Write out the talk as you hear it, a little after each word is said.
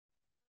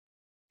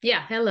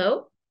Yeah,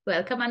 hello.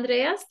 Welcome,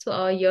 Andreas, to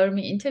our YERME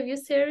interview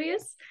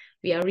series.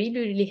 We are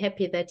really, really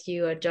happy that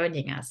you are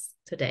joining us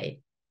today.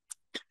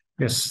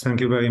 Yes,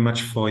 thank you very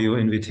much for your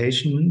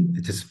invitation.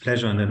 It is a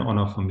pleasure and an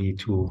honor for me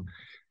to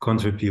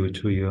contribute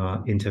to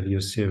your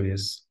interview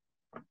series.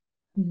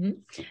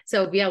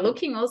 So we are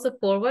looking also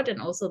forward,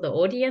 and also the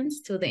audience,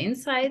 to the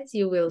insights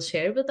you will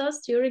share with us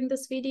during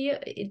this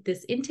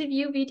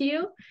interview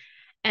video.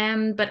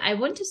 But I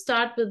want to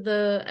start with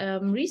the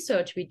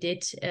research we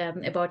did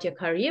about your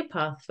career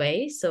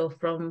pathway. So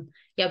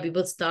we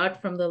will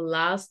start from the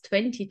last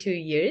 22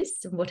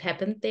 years, what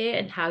happened there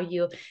and how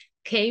you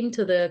came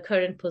to the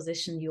current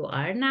position you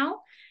are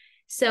now.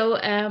 So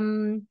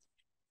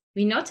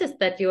we noticed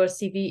that your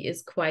CV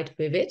is quite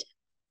vivid.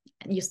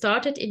 You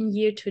started in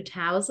year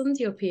 2000,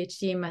 your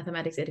PhD in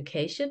mathematics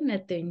education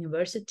at the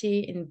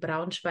university in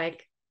Braunschweig,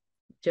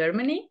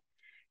 Germany,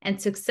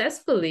 and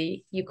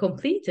successfully you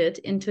completed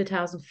in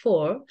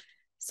 2004,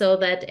 so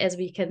that, as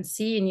we can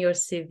see in your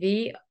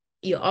CV,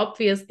 you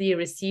obviously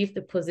received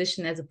the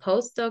position as a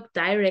postdoc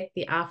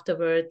directly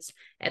afterwards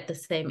at the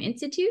same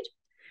institute.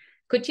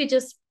 Could you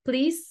just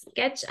please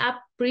sketch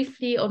up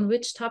briefly on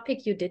which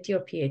topic you did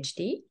your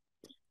PhD?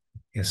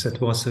 Yes, it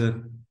was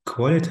a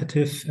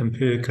qualitative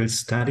empirical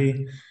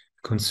study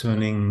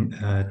concerning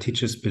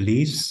teachers'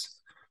 beliefs,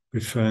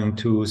 referring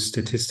to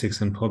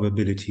statistics and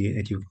probability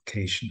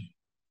education.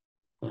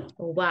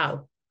 Oh,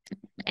 wow.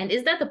 And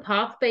is that the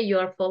pathway you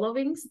are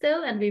following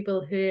still? And we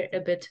will hear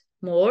a bit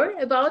more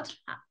about.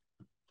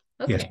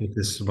 Okay. Yes, it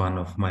is one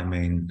of my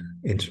main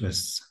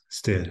interests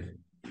still.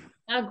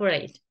 Oh,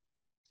 great.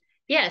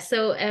 Yeah,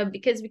 so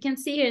because we can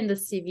see here in the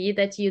CV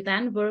that you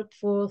then worked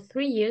for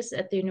 3 years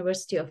at the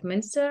University of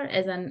Münster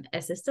as an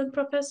assistant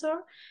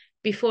professor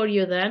before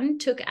you then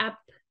took up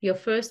your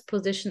first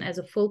position as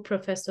a full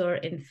professor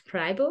in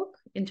Freiburg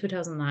in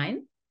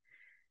 2009.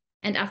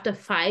 And after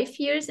 5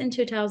 years in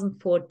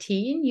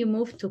 2014, you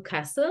moved to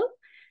Kassel,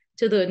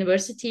 to the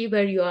university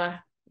where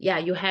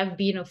you have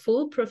been a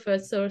full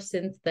professor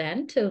since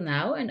then till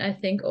now. And I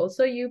think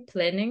also you're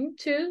planning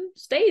to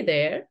stay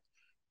there.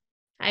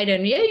 I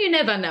don't know. You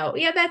never know.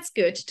 Yeah, that's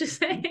good to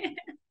say.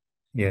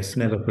 Yes,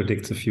 never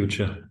predict the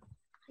future.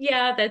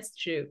 Yeah, that's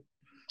true.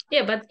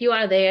 Yeah, but you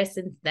are there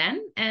since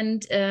then.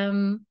 And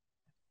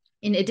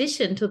in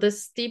addition to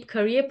this steep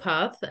career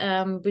path,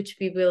 which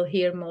we will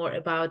hear more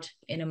about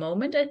in a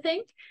moment, I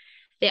think,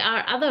 there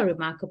are other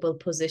remarkable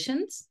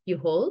positions you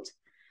hold.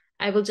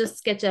 I will just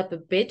sketch up a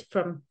bit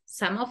from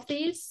some of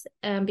these,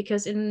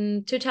 because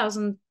in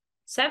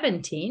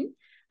 2017,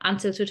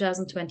 until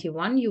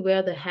 2021, you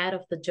were the head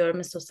of the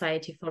German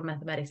Society for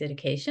Mathematics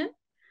Education.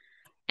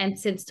 And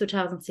since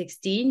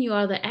 2016, you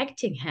are the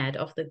acting head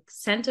of the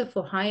Center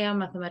for Higher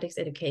Mathematics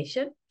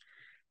Education.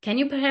 Can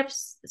you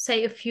perhaps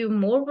say a few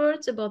more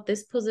words about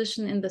this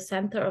position in the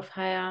Center of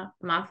Higher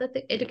Math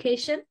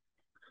Education?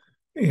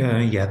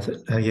 Yes,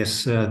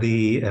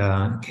 the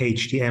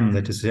KHDM,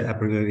 that is the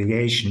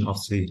abbreviation of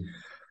the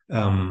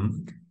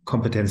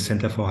Competence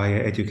Center for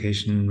Higher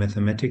Education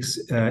Mathematics,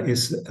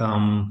 is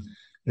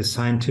a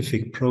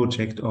scientific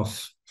project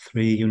of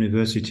 3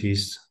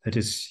 universities. That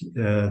is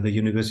the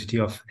University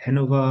of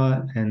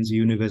Hanover and the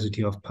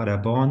University of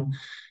Paderborn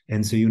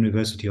and the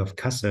University of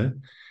Kassel.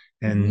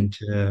 And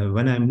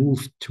when I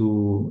moved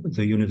to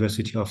the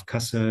University of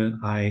Kassel,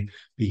 I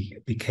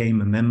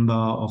became a member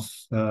of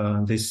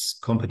this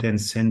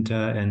competence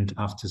center. And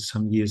after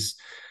some years,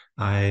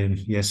 I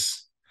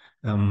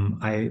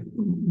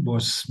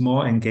was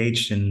more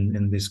engaged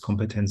in this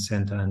competence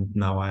center. And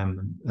now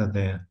I'm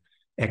the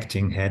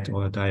acting head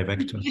or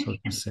director, so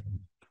to say.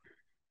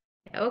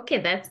 Okay,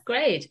 that's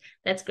great.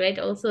 That's great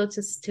also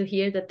to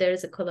hear that there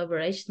is a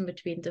collaboration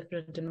between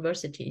different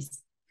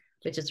universities,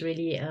 which is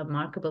really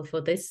remarkable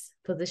for this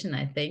position,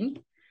 I think.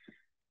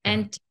 Yeah.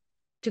 And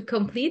to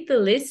complete the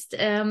list,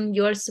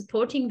 you are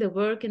supporting the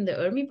work in the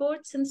ERME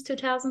board since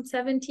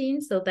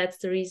 2017. So that's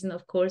the reason,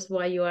 of course,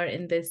 why you are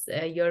in this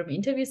YERME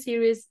interview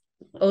series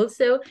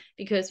also,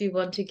 because we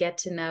want to get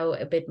to know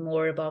a bit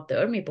more about the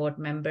ERME board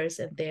members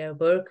and their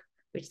work,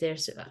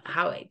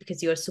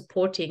 because you are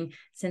supporting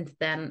since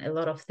then a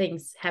lot of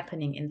things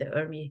happening in the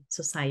ERME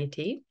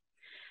society.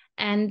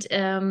 And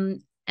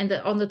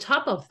on the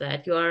top of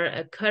that, you are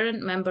a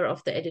current member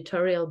of the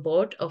editorial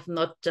board of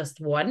not just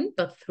 1,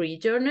 but 3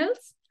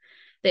 journals: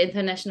 the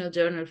International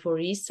Journal for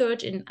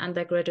Research in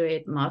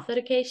Undergraduate Math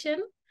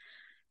Education,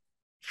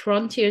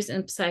 Frontiers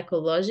in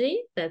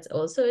Psychology, that's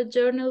also a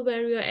journal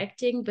where you're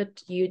acting,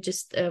 but you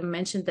just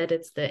mentioned that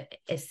it's the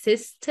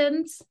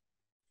assistant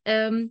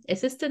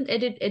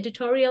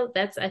editorial.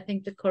 That's, I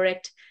think, the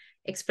correct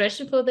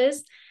expression for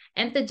this.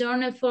 And the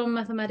Journal for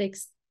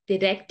Mathematics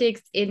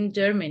Didactics in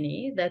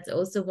Germany. That's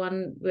also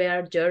one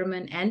where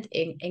German and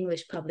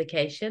English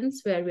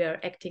publications, where we are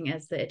acting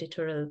as the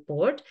editorial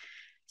board.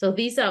 So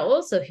these are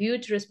also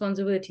huge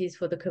responsibilities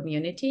for the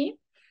community.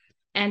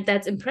 And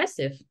that's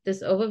impressive.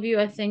 This overview,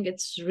 I think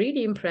it's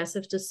really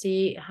impressive to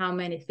see how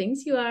many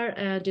things you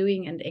are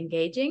doing and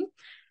engaging.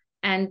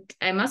 And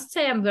I must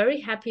say, I'm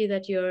very happy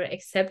that you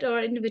accept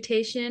our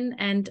invitation.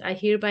 And I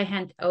hereby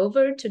hand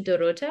over to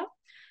Dorota,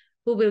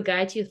 who will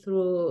guide you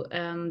through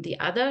the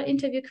other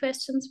interview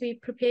questions we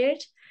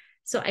prepared.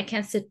 So I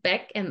can sit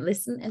back and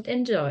listen and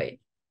enjoy.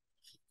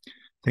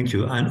 Thank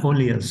you. And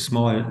only a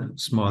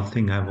small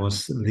thing. I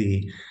was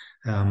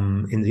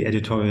in the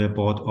editorial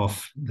board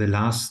of the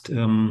last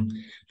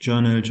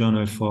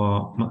journal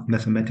for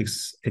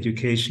mathematics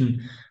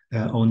education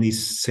only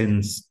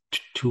since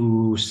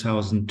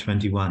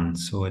 2021.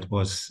 So it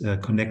was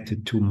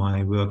connected to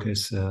my work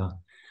as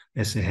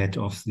a head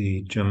of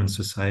the German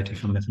Society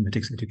for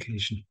Mathematics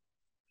Education.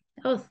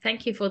 Oh,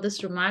 thank you for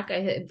this remark.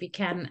 We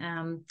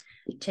can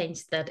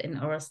change that in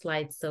our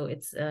slides, so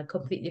it's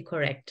completely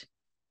correct.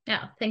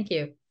 Yeah, thank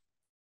you.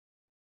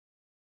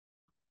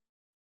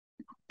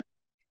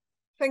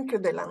 Thank you,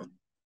 Dilan.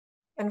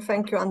 And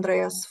thank you,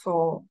 Andreas,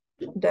 for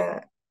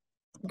the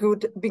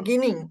good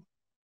beginning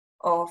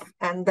of,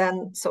 and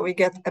then so we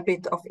get a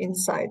bit of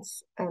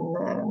insights and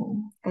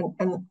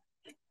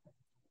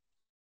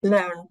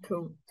learn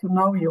to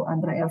know you,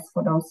 Andreas,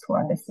 for those who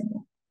are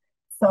listening.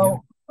 So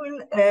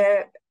we'll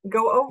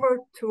go over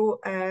to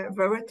a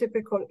very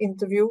typical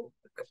interview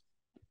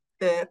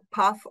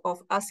path of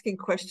asking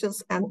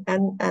questions and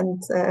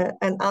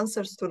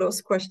answers to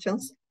those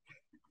questions.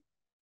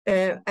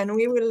 And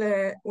we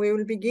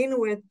will begin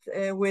with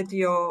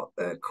your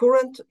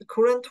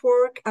current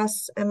work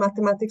as a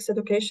mathematics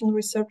education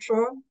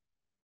researcher,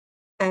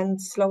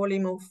 and slowly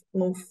move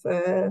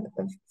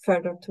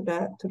further to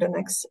the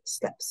next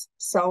steps.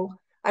 So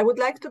I would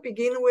like to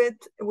begin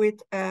with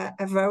a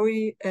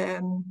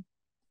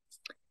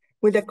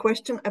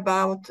question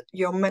about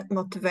your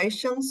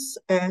motivations.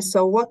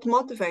 So what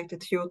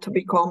motivated you to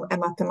become a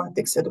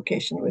mathematics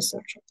education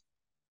researcher?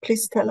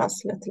 Please tell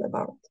us a little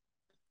about it.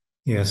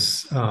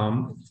 Yes,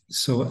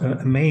 so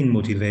a main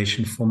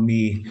motivation for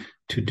me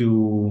to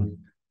do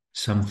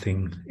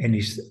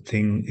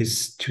anything,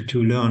 is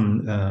to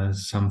learn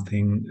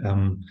something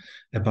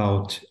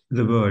about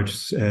the world,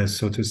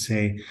 so to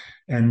say.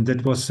 And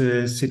that was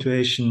a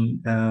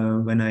situation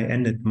when I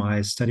ended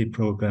my study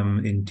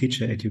program in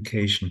teacher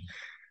education.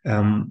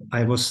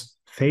 I was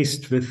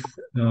faced with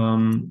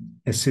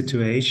a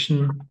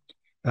situation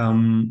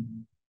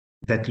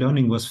that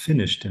learning was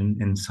finished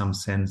in some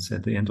sense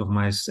at the end of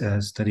my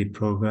study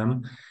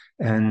program.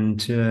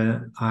 And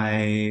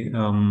I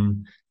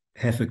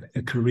have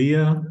a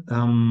career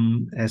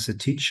as a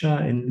teacher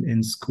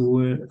in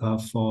school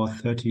for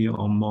 30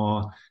 or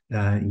more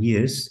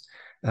years.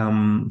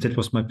 That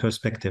was my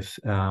perspective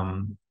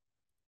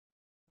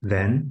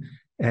then.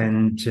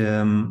 And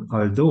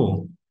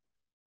although,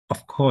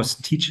 of course,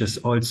 teachers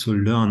also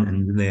learn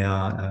in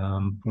their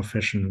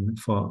profession,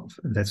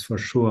 that's for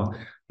sure.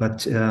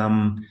 But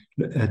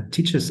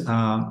teachers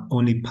are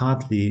only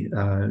partly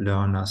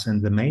learners,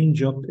 and the main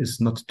job is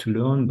not to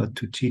learn, but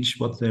to teach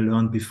what they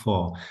learned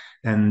before.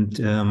 And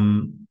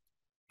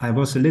I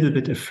was a little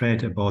bit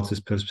afraid about this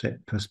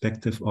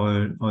perspective,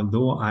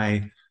 although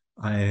I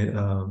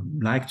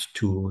liked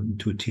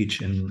to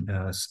teach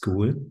in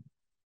school.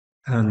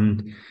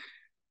 And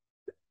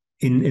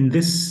in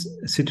this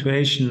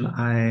situation,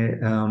 I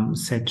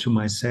said to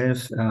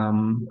myself,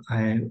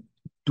 I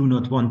do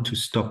not want to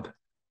stop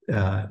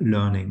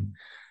learning.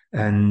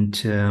 And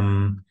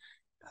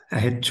I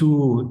had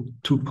two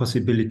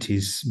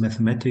possibilities: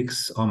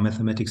 mathematics or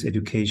mathematics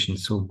education.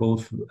 So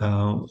both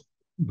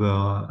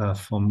were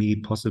for me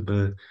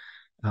possible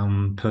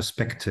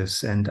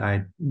perspectives, and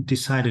I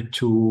decided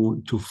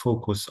to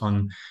focus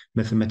on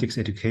mathematics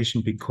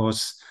education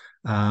because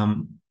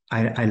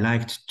I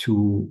liked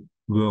to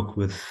work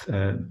with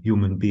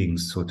human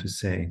beings, so to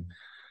say.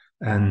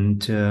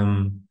 And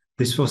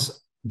this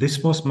was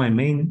my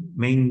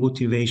main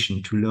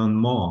motivation, to learn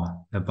more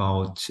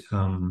about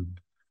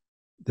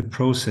the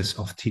process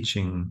of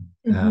teaching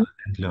and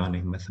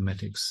learning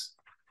mathematics.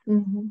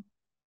 Mm-hmm.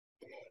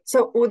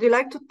 So would you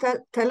like to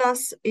tell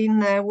us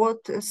in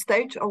what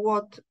stage or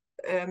what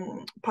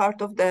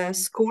part of the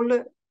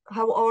school,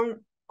 how old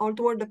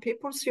were the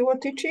pupils you were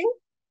teaching?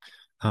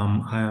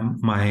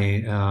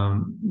 My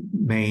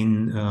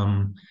main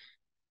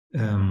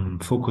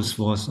focus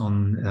was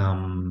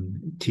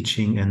on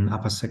teaching in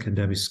upper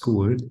secondary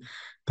school.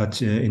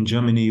 But in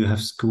Germany, you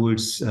have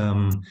schools,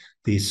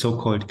 the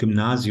so-called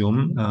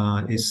Gymnasium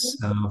is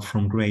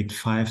from grade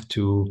 5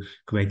 to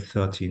grade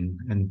 13.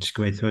 And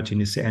grade 13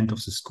 is the end of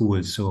the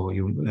school. So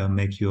you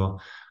make your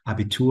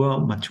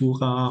Abitur,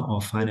 Matura,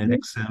 or final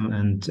exam,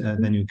 and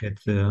then you get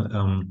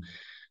the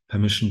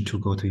permission to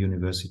go to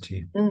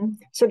university.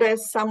 So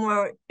there's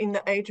somewhere in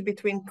the age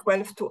between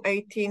 12 to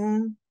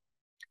 18.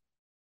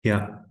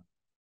 Yeah.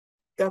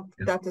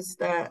 That is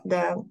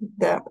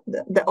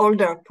the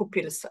older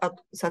pupils,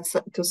 that's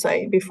to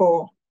say,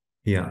 before.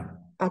 Yeah.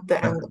 At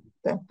the end of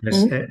the.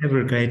 Yes,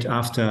 every grade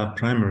after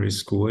primary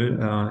school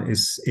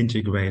is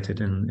integrated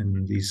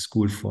in the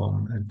school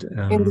form. And,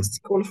 in the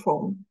school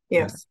form,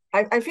 yes.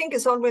 Yeah. I think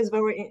it's always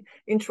very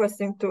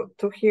interesting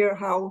to hear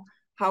how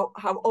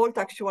old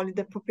actually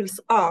the pupils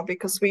are,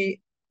 because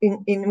we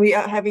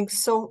are having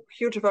so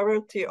huge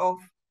variety of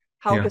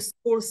how the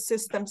school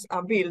systems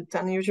are built,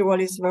 and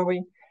usually it's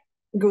very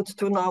good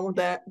to know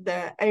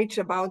the age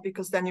about,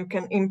 because then you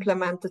can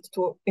implement it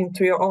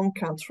into your own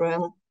country.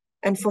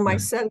 And for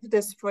myself,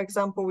 this, for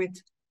example,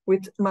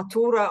 with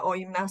matura or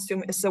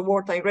gymnasium is a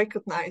word I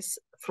recognize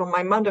from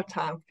my mother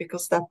tongue,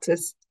 because that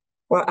is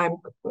where I'm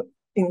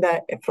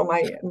from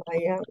my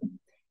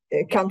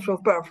country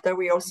of birth. There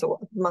we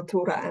also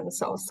matura, and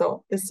so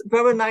it's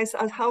very nice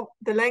as how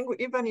the language,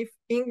 even if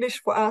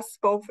English for us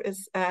both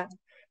is a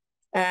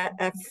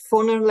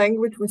foreign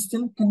language, we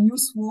still can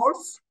use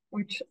words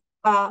which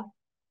are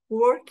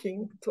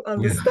working to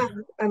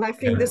understand, and I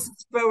think this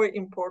is very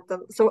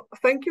important. So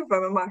thank you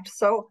very much.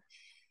 So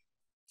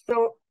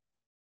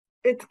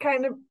it's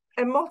kind of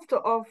a motto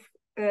of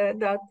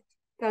that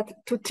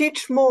to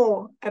teach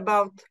more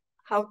about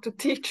how to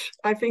teach.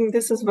 I think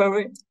this is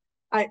very,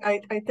 I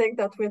take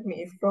that with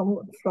me from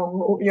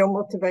your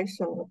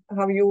motivation,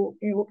 how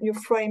you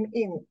frame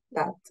in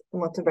that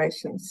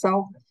motivation.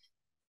 So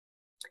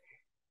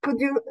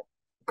could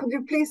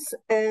you please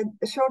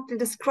shortly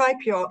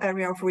describe your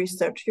area of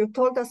research? You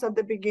told us at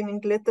the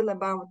beginning little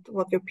about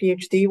what your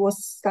PhD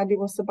study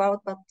was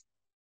about, but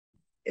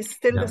it's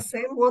still the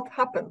same. What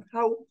happened?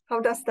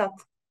 How does that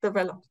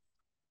develop?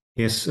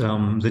 Yes,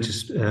 that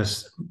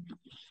is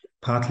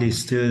partly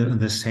still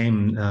the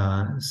same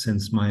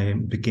since my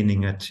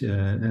beginning at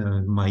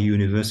my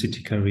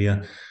university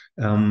career.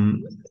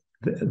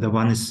 The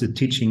one is the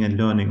teaching and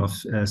learning of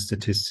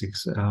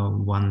statistics,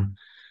 one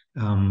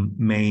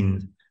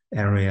main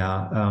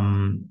area.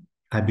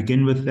 I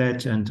begin with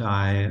that, and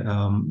I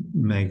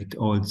make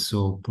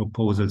also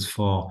proposals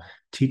for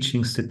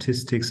teaching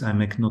statistics. I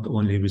make not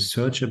only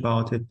research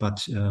about it,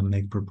 but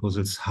make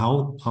proposals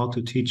how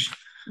to teach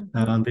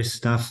this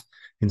stuff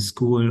in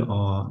school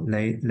or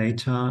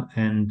later.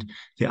 And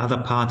the other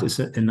part is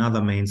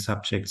another main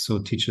subject. So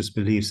teachers'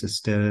 beliefs is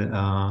still,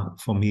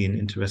 for me, an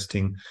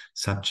interesting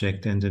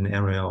subject and an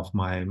area of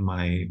my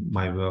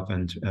work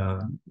and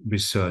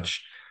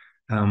research.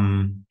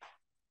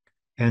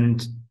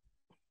 And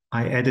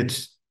I added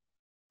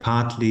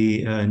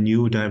partly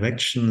new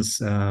directions.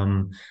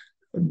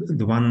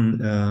 The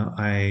one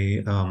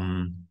I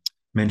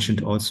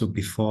mentioned also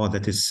before,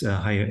 that is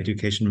higher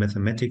education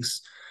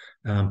mathematics,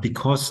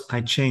 because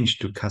I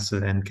changed to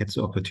Kassel and get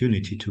the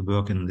opportunity to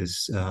work in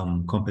this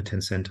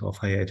competence center of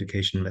higher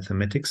education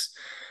mathematics.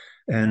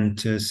 And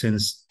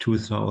since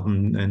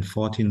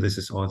 2014, this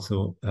is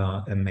also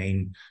a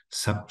main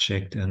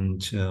subject.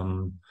 And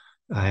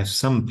I have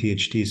some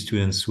PhD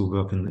students who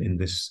work in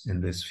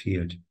this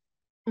field.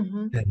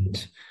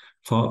 And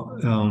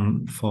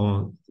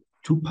for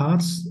two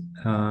parts,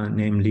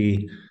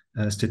 namely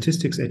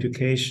statistics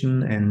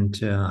education and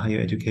higher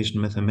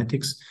education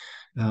mathematics,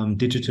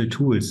 digital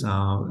tools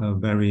are a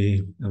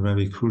very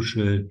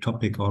crucial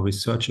topic, or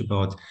research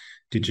about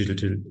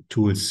digital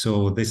tools.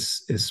 So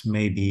this is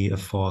maybe a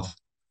fourth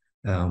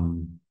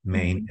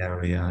main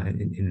area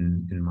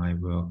in my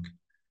work.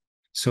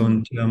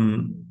 So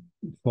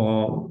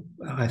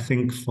I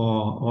think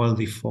for all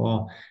the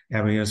four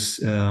areas,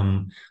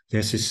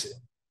 there's this,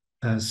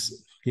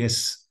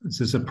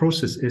 the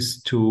process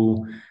is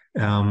to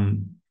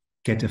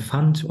get a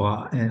fund,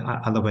 or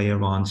other way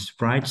around,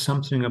 write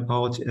something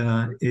about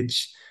it,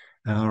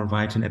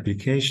 write an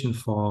application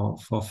for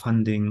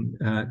funding,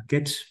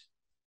 get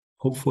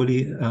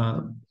hopefully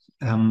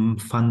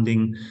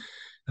funding,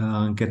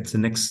 get the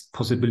next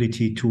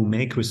possibility to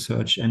make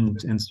research,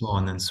 and so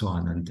on and so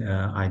on. And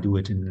I do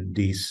it in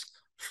these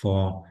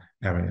four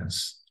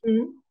areas.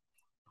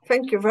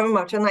 Thank you very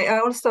much. And I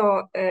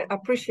also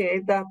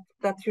appreciate that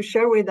you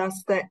share with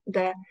us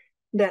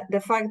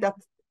the fact that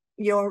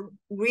your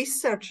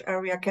research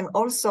area can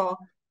also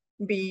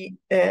be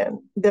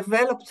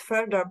developed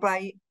further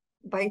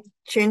by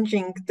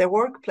changing the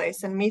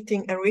workplace and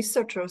meeting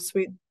researchers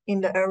in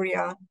the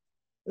area,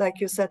 like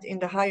you said, in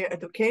the higher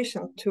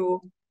education,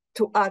 to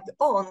add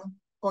on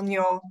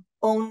your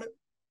own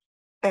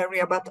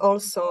area, but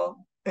also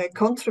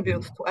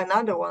contribute to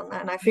another one.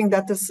 And I think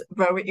that is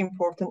very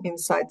important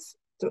insights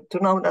to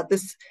know that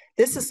this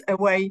is a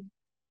way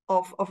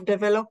of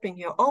developing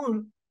your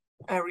own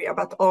area,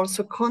 but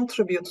also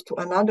contribute to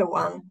another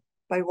one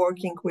by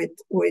working with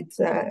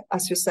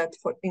as you said,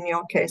 in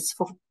your case,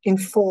 in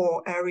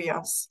four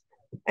areas,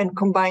 and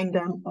combine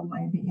them, or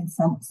maybe in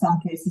some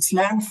cases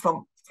learn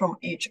from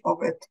each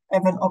of it,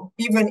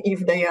 even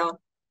if they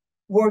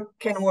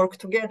can work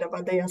together,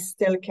 but they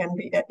still can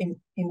be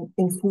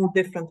in four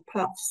different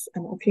paths.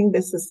 And I think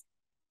this is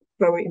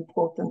very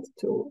important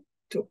to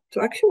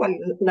actually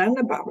learn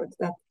about it,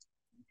 that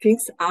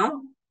things are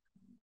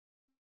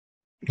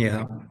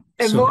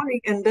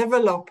evolving and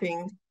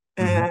developing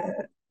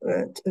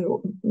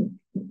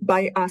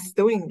by us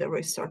doing the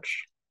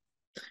research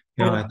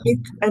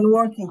and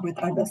working with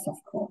others, of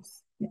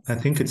course. Yes. I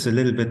think it's a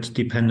little bit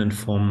dependent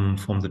from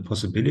the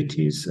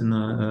possibilities in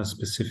a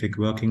specific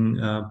working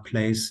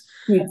place.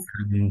 Yes.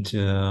 And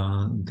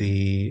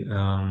the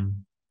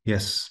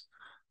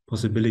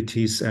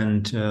possibilities,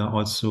 and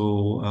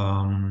also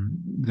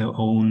their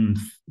own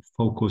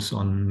focus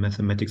on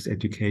mathematics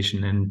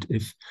education. And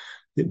if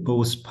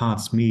both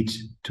parts meet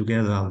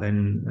together,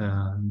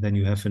 then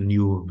you have a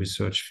new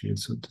research field,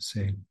 so to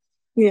say.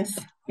 Yes,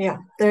 yeah.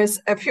 There's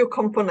a few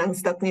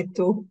components that need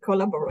to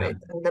collaborate,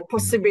 and the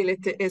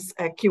possibility is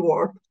a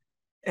keyword,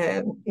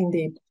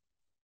 indeed.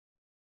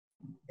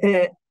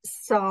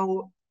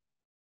 So,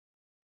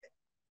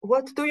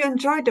 what do you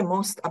enjoy the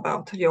most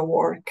about your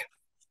work?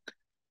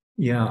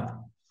 Yeah,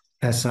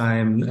 as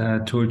I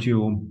told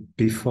you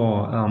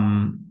before,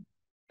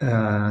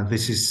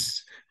 this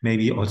is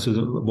maybe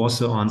also was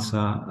the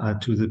answer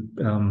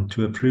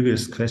to a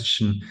previous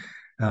question.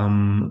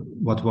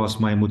 What was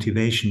my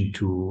motivation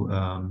to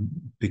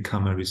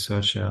become a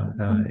researcher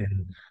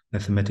in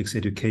mathematics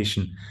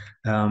education?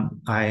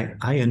 I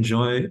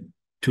enjoy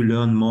to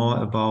learn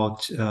more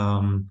about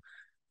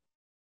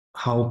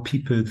how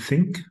people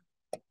think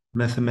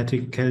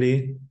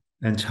mathematically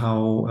and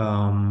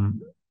how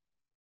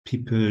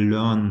people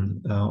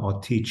learn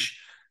or teach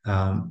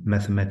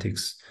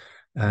mathematics.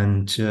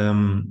 And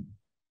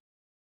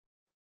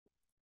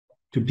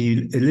to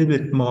be a little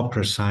bit more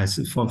precise,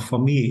 for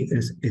me,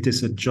 it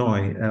is a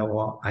joy,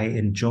 or I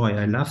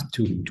love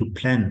to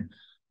plan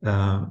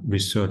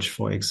research,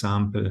 for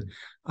example.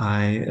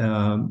 I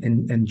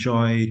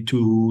enjoy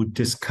to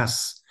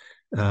discuss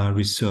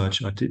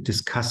research, or to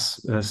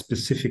discuss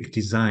specific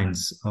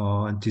designs,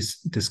 or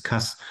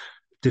discuss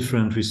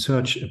different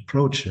research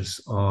approaches,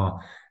 or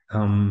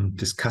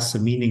discuss the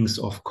meanings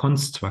of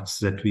constructs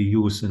that we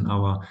use in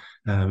our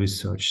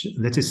research.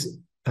 That is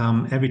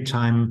every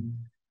time.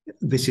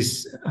 This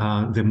is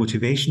the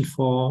motivation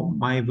for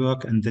my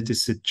work, and that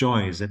is the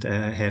joy that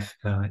I have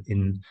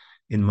in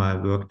my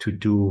work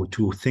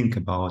to think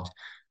about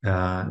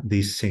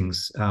these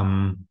things.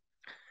 And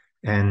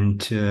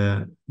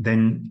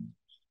then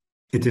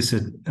it is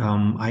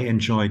I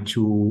enjoy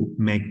to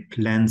make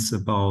plans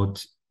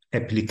about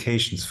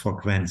applications for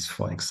grants,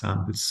 for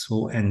example.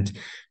 So, and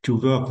to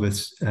work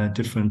with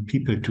different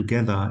people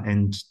together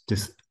and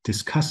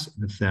discuss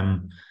with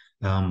them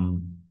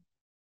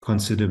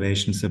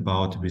considerations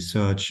about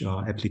research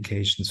or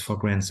applications for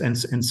grants,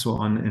 and so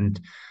on and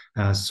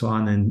so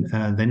on. And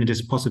then it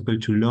is possible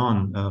to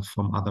learn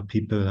from other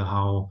people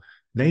how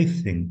they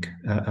think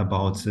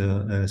about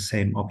the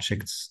same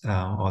objects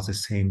or the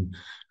same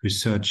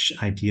research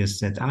ideas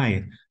that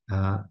I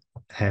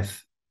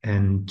have.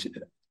 And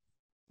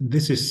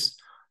this is,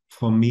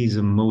 for me,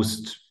 the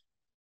most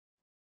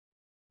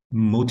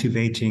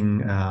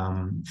motivating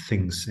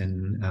things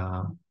in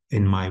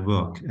my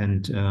work.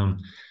 And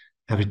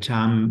every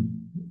time,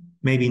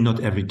 maybe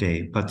not every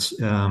day, but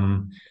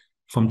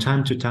from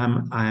time to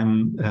time,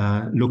 I'm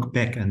look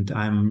back, and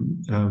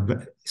I'm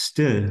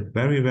still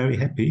very, very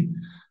happy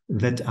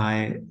that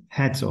I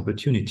had the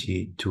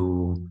opportunity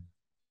to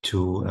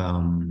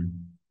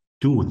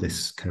do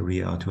this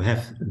career, or to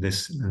have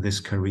this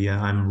career.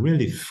 I'm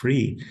really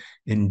free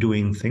in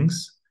doing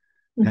things.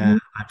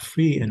 I'm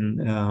free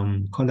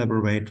in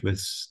collaborate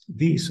with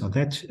these or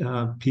that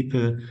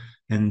people,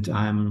 and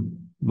I'm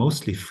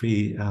mostly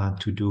free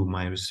to do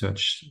my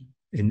research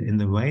in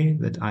the way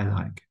that I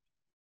like.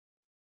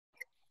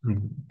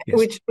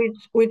 Yes.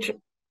 Which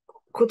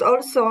could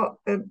also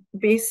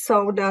be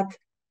so that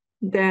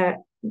the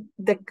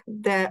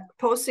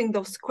posing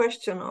those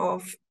question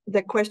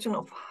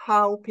of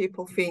how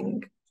people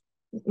think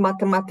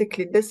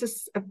mathematically, this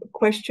is a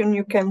question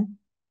you can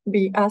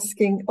be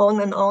asking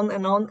on and on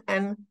and on,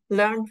 and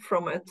learn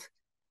from it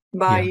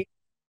by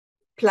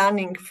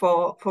planning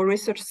for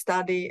research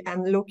study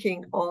and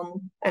looking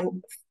on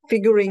and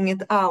figuring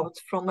it out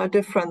from a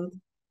different,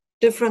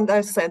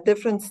 I said,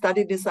 different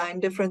study design,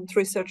 different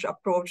research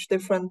approach,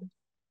 different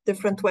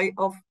way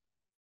of,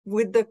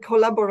 with the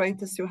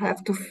collaborators, you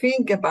have to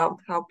think about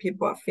how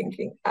people are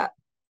thinking.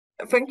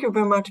 Thank you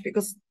very much,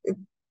 because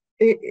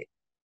it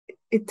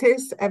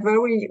is a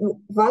very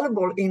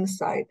valuable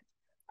insight,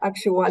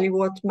 actually,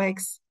 what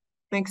makes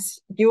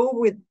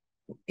you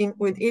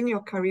within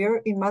your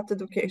career in math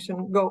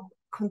education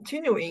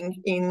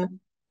continuing in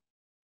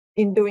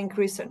doing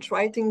research,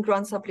 writing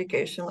grants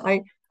application.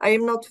 I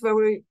am not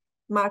very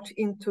much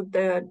into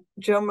the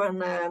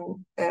German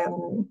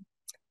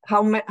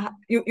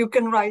you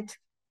can write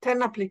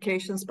 10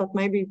 applications, but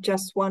maybe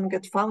just one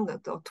get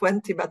founded, or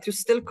 20, but you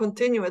still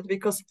continue it,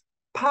 because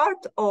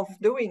part of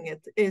doing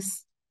it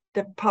is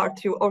the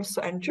part you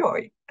also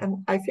enjoy.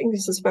 And I think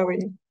this is very,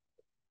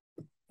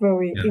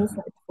 very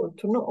insightful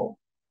to know.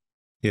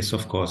 Yes,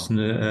 of course.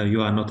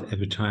 You are not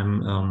every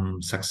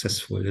time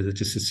successful. It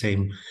is the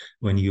same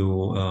when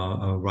you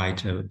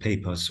write a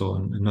paper. So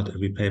not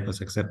every paper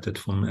is accepted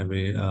from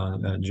every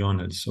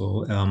journal.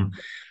 So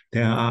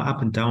there are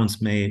up and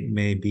downs,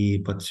 maybe,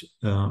 but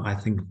I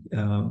think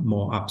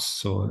more ups.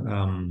 So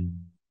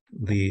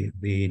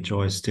the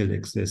joy still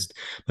exists.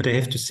 But I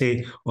have to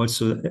say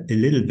also a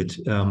little bit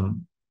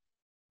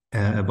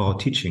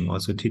about teaching.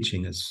 Also,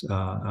 teaching is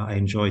I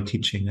enjoy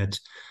teaching at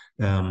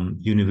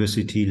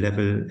university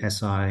level,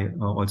 as I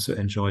also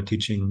enjoy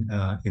teaching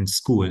in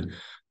school.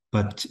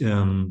 But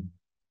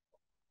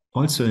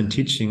also in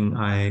teaching,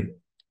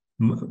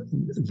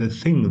 the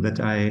thing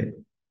that I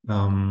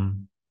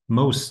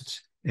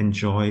most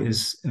enjoy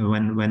is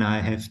when I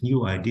have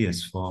new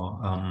ideas for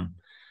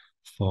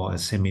a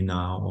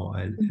seminar or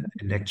a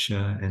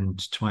lecture, and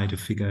try to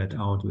figure it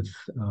out with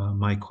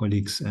my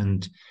colleagues,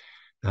 and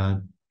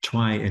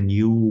try a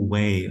new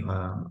way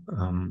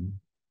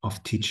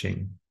of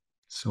teaching.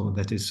 So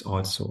that is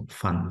also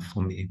fun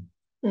for me.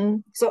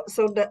 So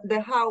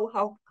the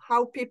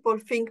how people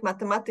think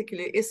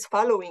mathematically is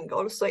following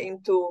also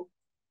into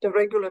the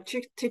regular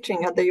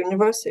teaching at the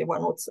university,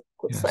 one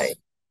could say.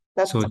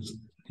 So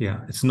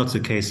it's not the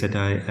case that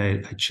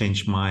I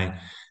change my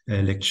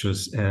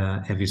lectures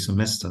every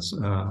semester.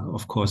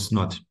 Of course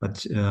not.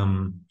 But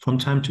from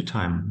time to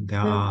time,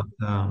 there are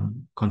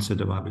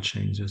considerable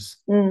changes.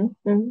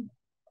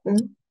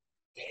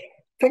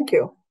 Thank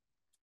you.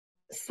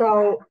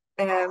 So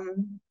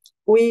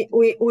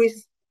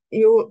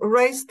you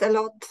raised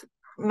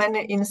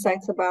many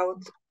insights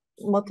about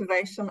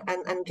motivation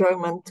and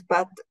enjoyment,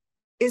 but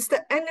is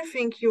there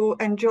anything you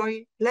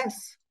enjoy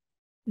less?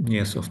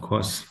 Yes, of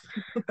course.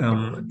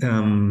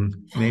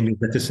 Maybe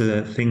that is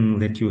a thing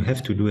that you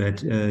have to do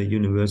at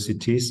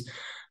universities.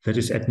 That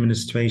is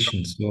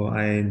administration. So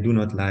I do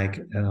not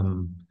like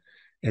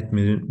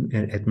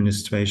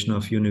administration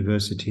of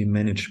university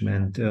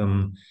management,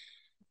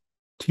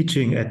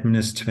 teaching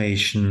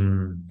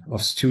administration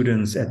of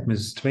students,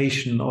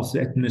 administration of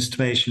the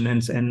administration,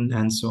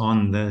 and so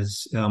on.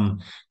 That's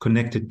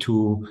connected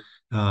to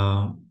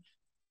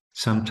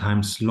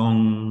sometimes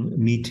long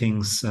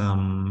meetings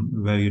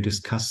where you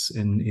discuss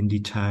in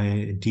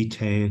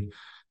detail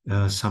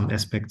some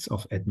aspects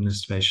of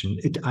administration.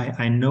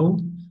 I know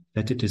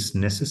that it is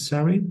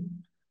necessary,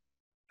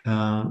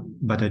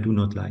 but I do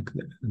not like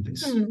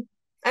this.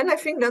 And I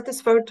think that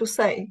is fair to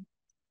say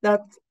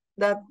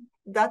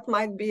that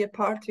might be a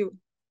part you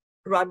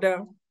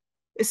rather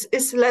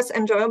is less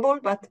enjoyable,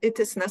 but it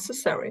is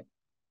necessary.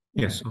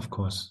 Yes, of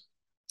course.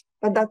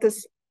 But that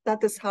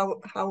is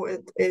how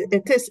it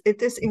is.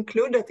 It is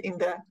included in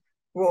the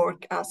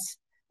work as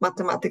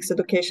mathematics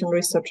education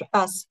researcher,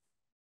 as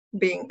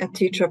being a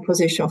teacher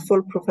position,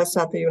 full professor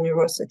at the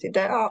university.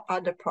 There are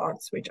other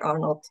parts which are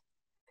not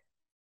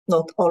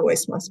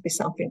always must be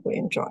something we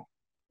enjoy.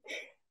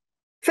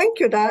 Thank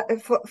you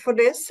for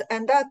this.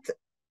 And that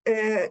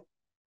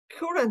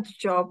current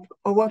job,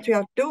 or what you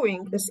are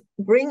doing, is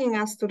bringing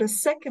us to the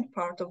second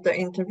part of the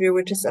interview,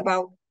 which is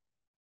about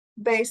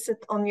based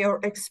on your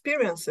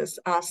experiences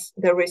as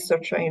the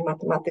researcher in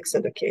mathematics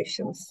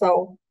education.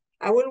 So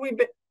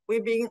we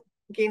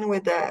begin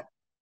with the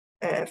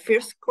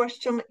first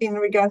question in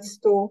regards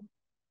to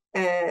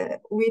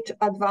which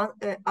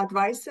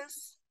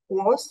advices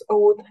was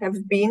or would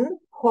have been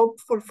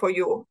helpful for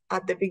you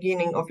at the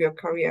beginning of your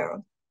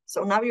career.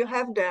 So now you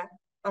have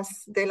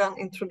as Dilan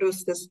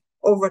introduced, this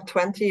over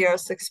 20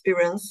 years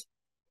experience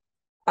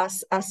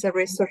as a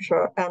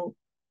researcher. And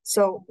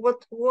so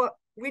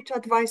which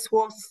advice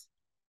was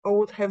or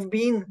would have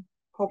been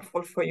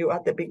helpful for you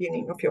at the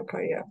beginning of your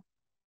career?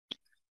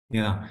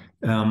 Yeah,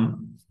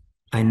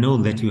 I know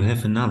that you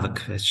have another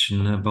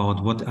question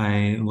about what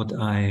I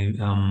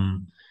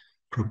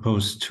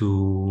propose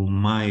to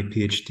my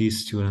PhD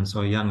students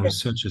or young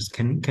researchers.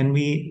 Can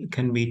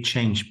we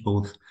change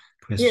both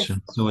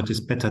questions? Yes. So it is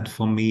better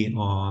for me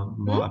or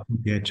more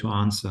appropriate to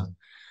answer.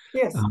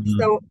 Yes.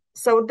 So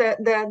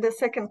the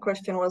second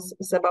question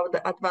is about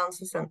the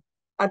advances and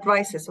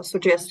advices or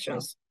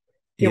suggestions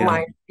you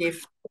might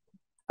give.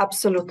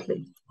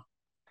 Absolutely.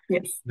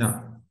 Yes.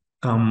 Yeah.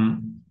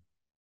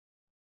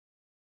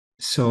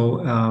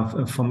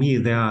 So for me,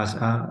 there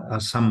are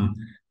some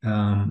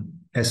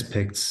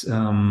aspects.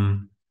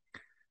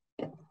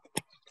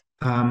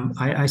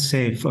 I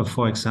say,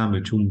 for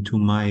example, to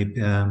my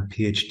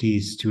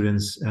PhD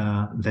students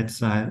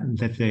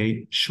that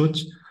they should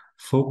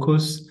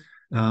focus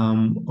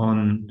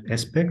on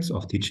aspects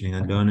of teaching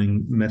and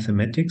learning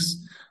mathematics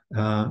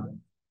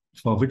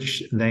for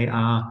which they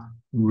are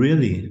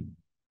really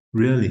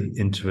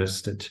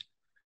interested.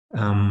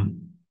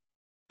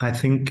 I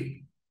think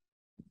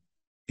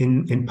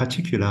in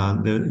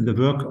particular, the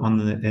work on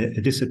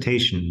a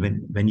dissertation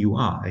when you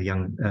are a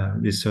young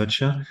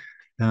researcher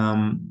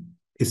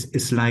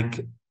is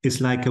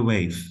like a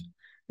wave,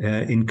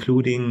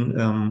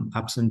 including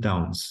ups and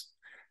downs,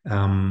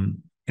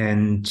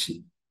 and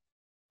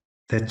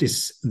that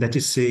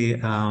is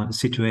a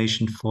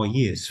situation for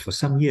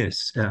some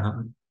years,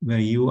 where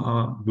you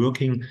are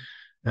working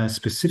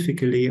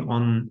specifically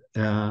on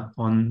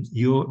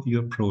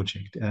your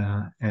project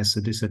as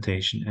a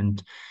dissertation.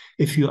 And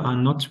if you are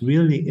not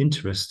really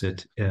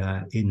interested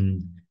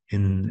in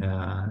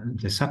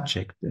the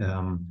subject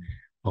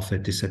of a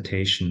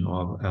dissertation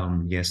or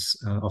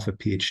of a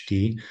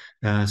PhD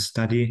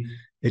study,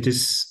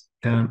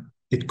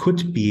 it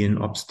could be an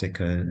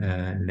obstacle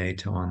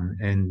later on.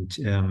 And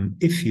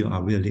if you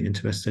are really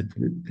interested,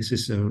 this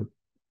is a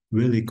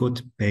really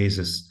good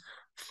basis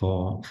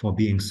for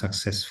being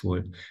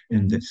successful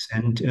in this.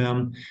 And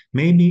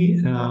maybe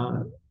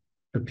a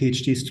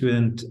PhD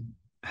student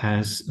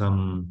has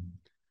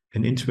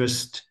an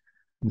interest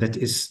that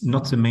is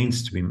not the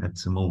mainstream at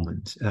the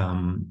moment.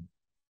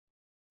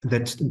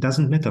 that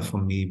doesn't matter for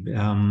me.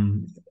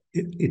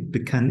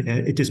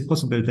 It is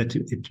possible that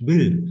it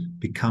will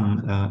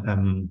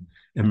become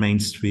a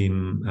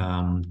mainstream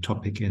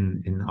topic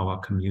in our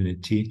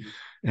community,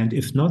 and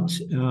if not,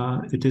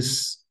 it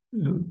is.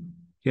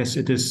 Yes,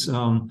 it is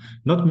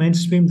not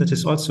mainstream. That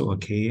is also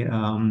okay.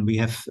 We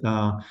have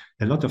a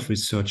lot of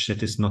research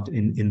that is not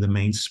in the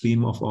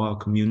mainstream of our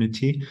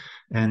community,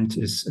 and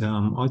is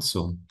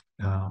also,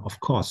 of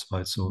course,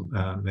 also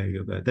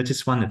valuable. That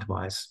is one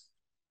advice.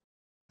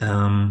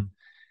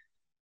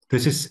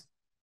 This is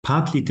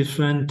partly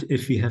different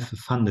if we have a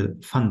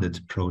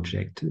funded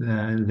project.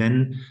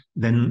 Then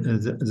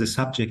the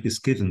subject is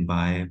given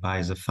by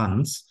the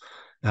funds.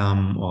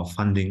 Or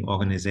funding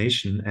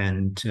organization.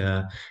 And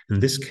in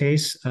this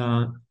case,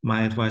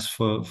 my advice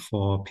for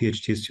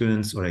PhD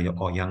students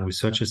or young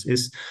researchers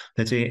is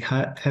that they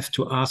have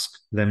to ask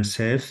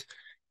themselves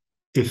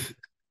if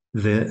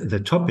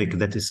the topic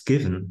that is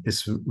given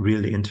is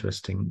really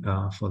interesting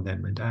for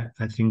them. And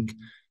I think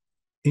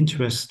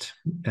interest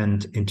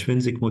and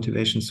intrinsic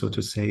motivation, so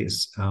to say,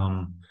 is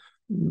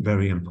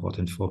very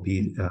important for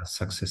being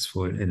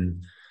successful in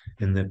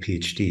the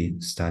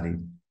PhD study.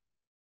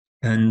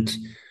 And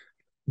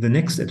the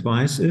next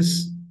advice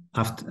is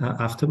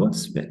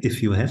afterwards,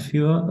 if you have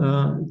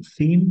your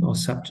theme or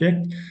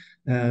subject,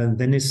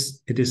 then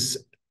it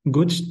is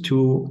good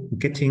to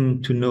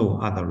getting to know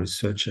other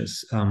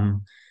researchers,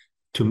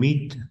 to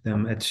meet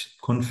them at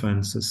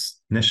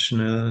conferences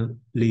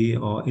nationally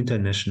or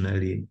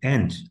internationally,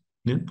 and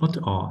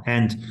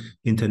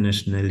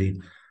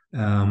internationally,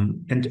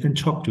 and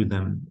talk to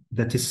them.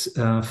 That is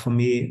for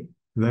me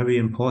very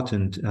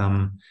important,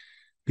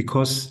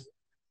 because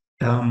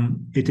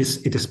it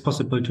is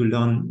possible to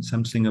learn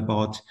something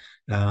about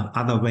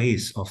other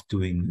ways of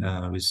doing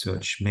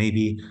research,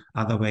 maybe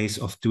other ways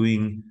of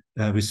doing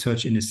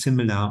research in a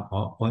similar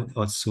or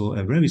also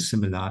a very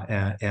similar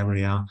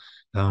area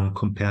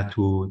compared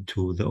to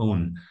the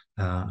own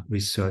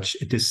research.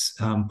 It is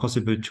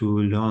possible to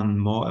learn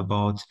more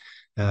about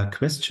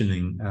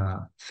questioning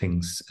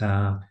things.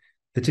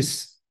 It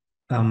is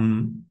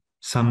some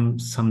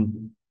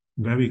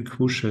very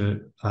crucial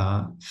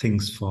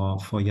things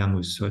for young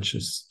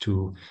researchers,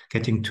 to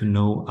getting to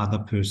know other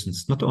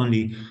persons, not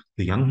only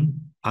the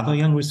other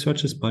young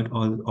researchers, but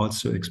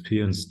also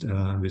experienced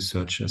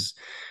researchers.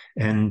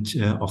 And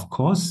of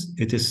course,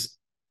 it is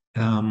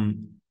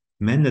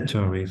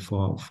mandatory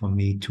for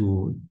me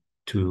to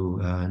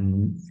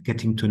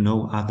getting to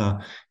know other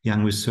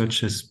young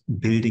researchers,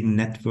 building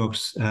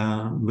networks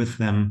with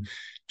them,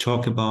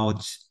 talk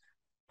about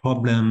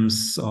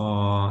problems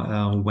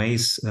or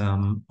ways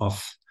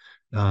of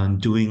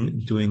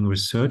doing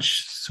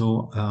research.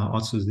 So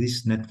also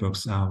these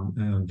networks are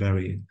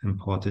very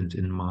important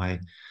in my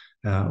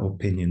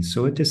opinion.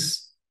 So it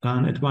is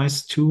an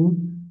advice to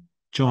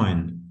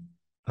join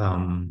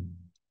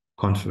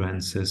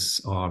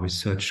conferences or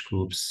research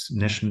groups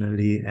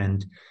nationally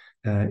and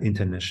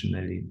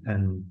internationally.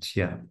 And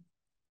yeah,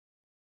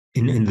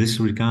 in this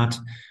regard,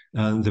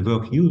 the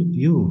work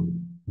you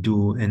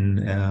do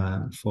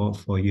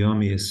for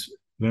YERME is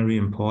very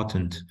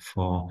important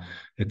for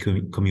a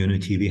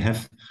community. We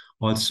have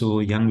also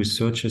young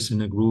researchers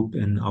in a group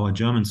in our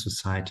German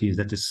society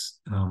that is,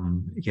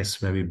 yes,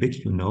 very big,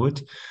 you know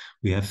it.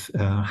 We have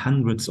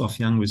hundreds of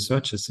young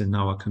researchers in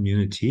our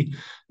community,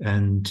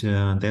 and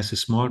there's a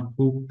small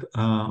group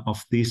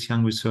of these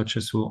young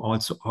researchers who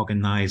also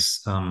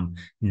organize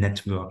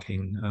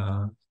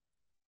networking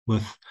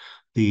with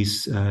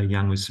these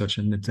young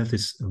researchers, and that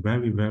is a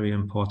very, very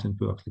important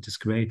work. It is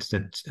great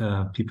that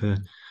people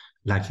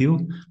like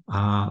you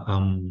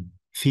are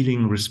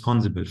feeling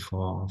responsible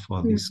for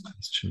these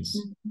questions.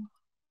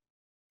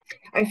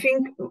 I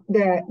think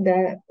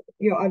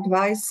your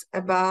advice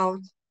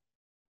about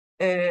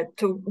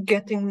to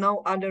getting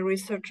know other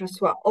researchers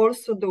who are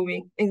also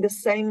doing in the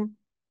same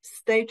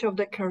stage of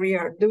the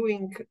career,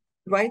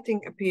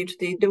 writing a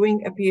PhD,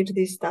 doing a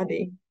PhD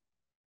study,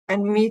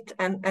 and meet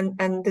and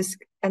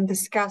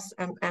discuss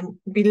and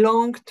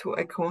belong to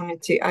a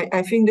community.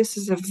 I think this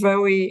is a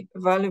very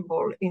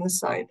valuable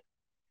insight.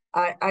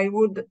 I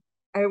would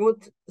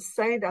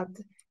say that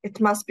it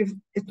must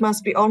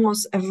be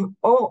almost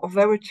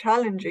very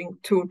challenging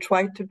to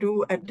try to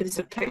do a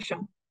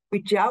dissertation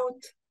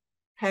without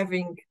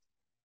having,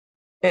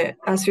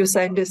 as you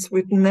say, this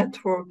with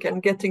network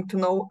and getting to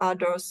know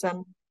others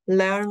and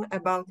learn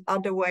about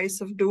other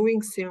ways of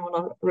doing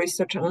similar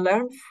research and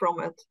learn from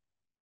it.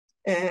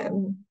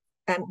 And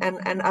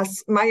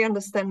as my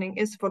understanding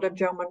is, for the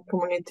German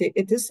community,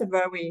 it is a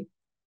very,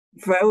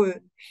 very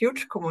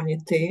huge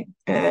community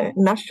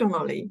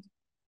nationally,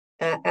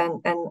 but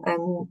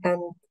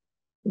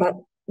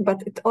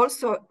it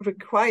also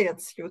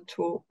requires you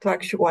to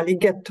actually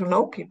get to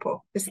know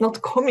people. It's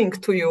not coming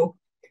to you.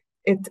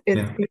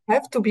 You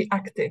have to be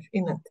active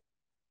in it.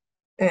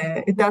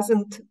 It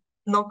doesn't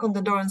knock on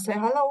the door and say,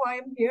 "Hello, I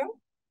am here."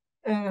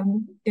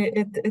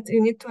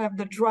 You need to have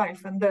the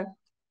drive, and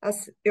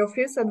as your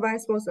first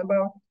advice was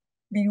about,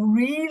 be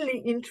really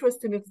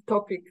interested in the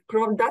topic.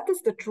 That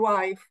is the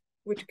drive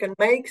which can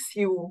makes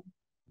you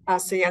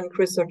as a young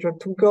researcher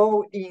to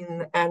go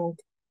in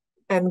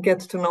and get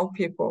to know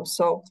people.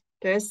 So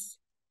there's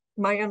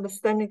my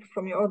understanding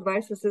from your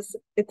advices is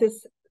it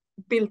is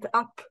built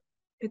up.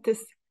 It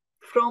is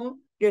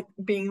from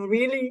being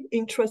really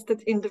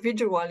interested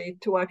individually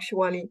to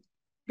actually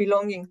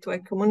belonging to a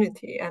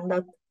community, and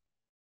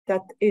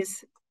that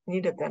is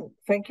needed. And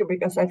thank you,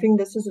 because I think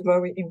this is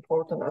very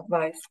important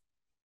advice.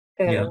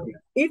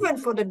 Even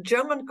for the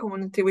German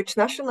community, which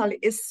nationally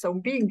is so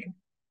big,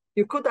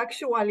 you could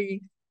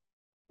actually,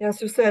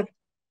 as you said,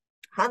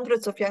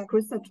 hundreds of young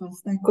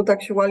researchers, they could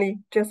actually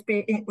just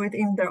be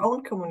within their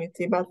own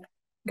community, but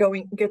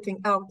getting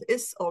out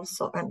is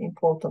also an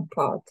important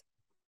part.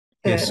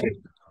 Yes,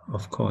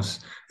 of course.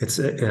 It's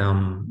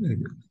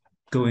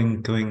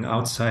going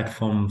outside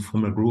from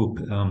a group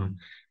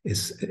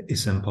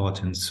is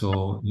important.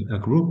 So a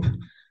group,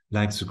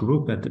 like the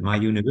group at my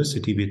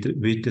university,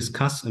 we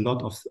discuss a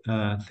lot of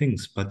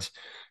things, but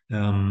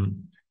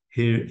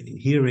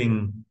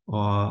hearing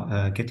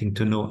or getting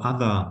to know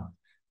other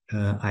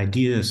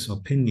ideas,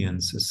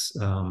 opinions,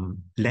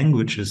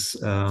 languages,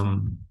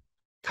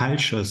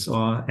 cultures,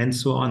 and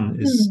so on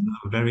is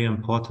very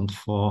important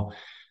for,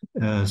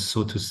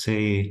 so to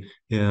say,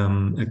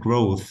 a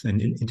growth, an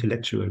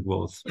intellectual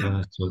growth,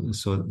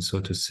 so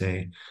to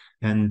say.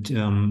 And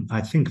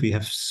I think we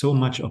have so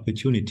much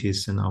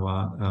opportunities in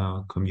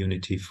our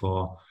community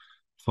for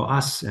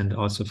us and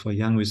also for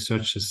young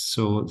researchers.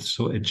 So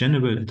a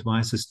general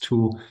advice is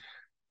to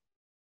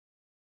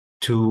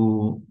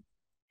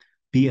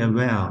be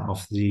aware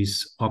of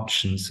these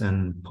options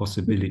and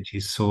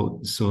possibilities.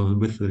 So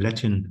with the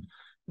Latin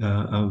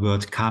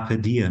word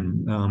carpe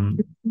diem,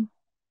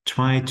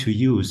 try to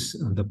use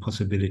the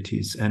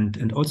possibilities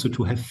and also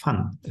to have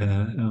fun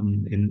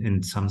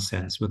in some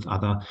sense with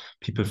other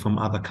people from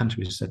other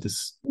countries. That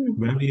is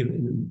very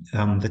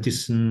that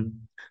is a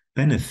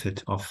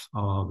benefit of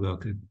our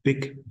work, a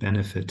big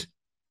benefit.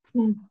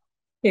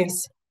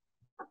 Yes.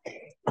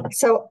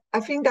 So I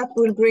think that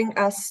will bring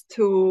us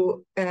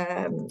to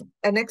an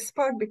next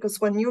part, because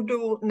when you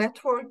do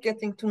network,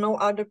 getting to know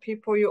other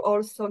people, you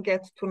also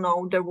get to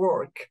know the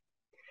work.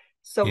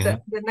 So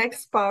the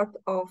next part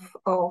of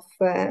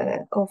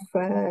the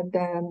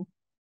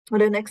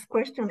next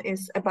question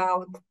is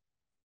about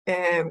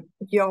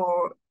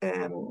your.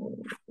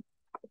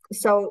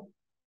 So,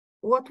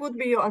 what would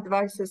be your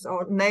advices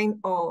or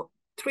name or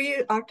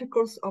 3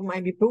 articles or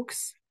maybe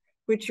books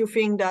which you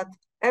think that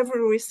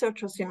every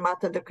researcher in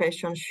math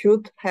education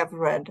should have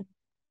read,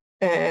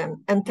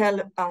 and tell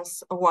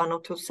us 1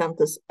 or 2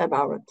 sentences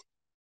about it?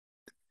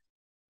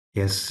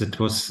 Yes, it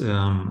was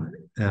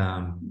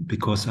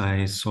because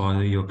I saw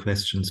your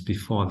questions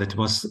before. That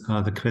was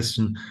the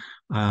question.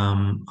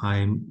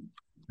 I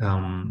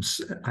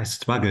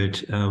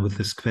struggled with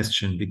this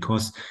question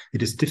because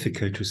it is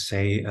difficult to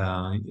say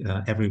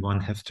everyone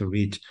have to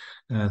read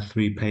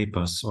 3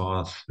 papers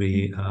or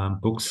 3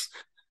 books.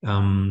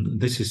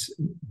 This is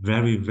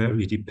very,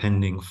 very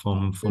depending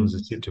from the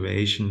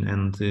situation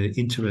and the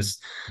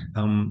interest.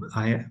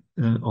 I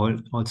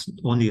also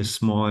only a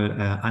small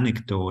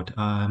anecdote.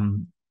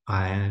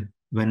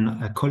 When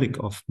a colleague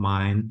of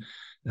mine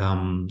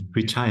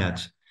retired,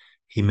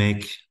 he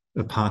make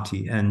a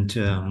party and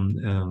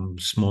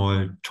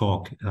small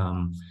talk.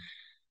 On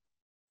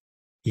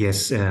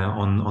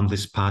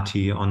this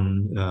party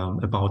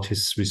about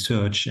his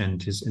research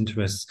and his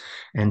interests,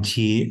 and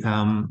he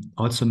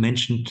also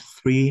mentioned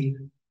 3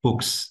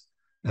 books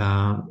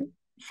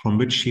from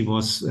which he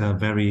was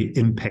very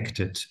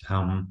impacted.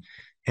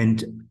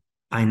 And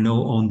I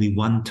know only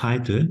one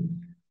title,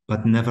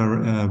 but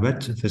never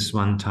read this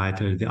one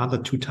title. The other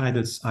 2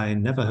 titles I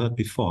never heard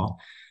before.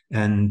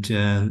 And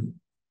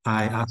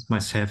I asked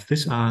myself,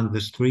 these are the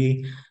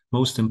 3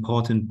 most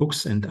important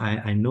books, and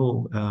I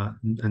know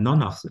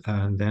none of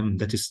them.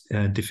 That is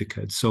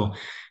difficult. So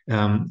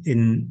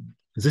in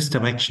this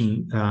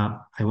direction,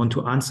 I want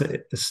to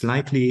answer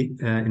slightly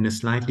in a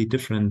slightly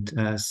different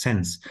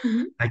sense.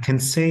 I can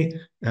say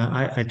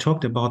I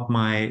talked about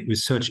my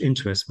research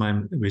interests,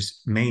 my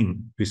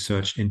main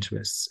research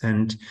interests,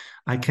 and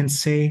I can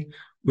say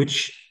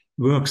which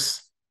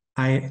works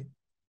I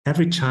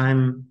every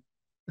time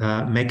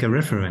make a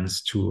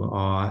reference to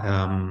or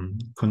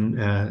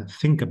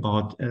think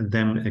about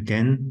them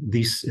again,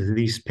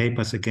 these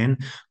papers again,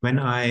 when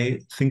I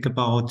think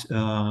about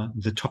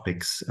the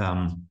topics.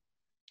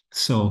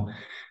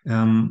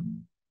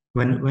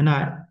 When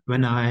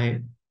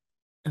I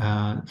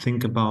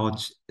think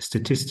about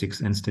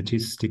statistics and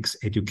statistics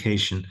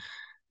education,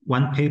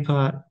 one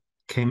paper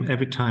came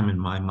every time in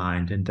my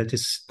mind, and that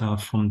is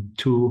from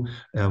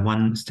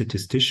one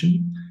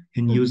statistician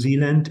in New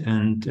Zealand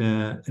and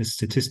a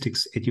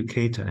statistics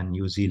educator in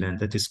New Zealand.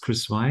 That is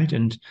Chris White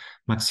and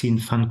Maxine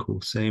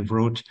Fankus. They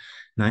wrote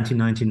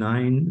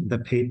 1999 the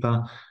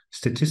paper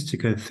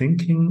Statistical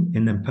Thinking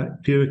in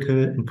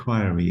Empirical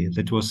Inquiry,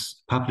 that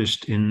was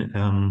published in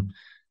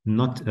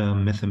not a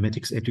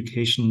mathematics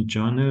education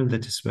journal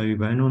that is very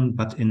well known,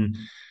 but in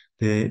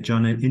the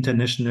journal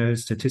International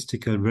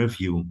Statistical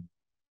Review.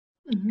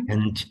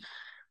 And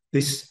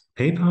this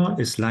paper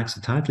is, like the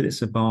title,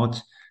 is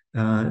about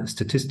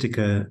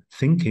statistical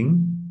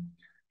thinking.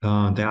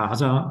 There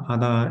are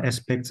other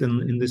aspects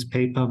in this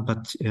paper,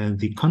 but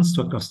the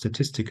construct of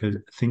statistical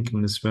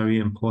thinking is very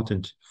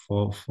important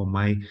for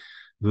my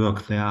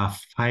work. There are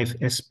 5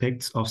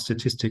 aspects of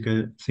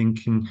statistical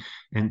thinking,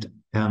 and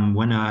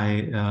when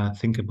I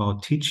think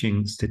about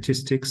teaching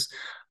statistics,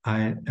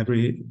 I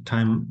every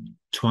time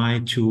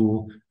try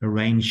to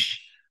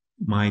arrange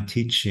my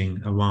teaching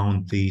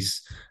around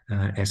these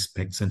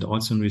aspects, and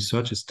also in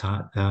research is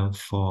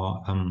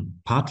for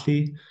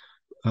partly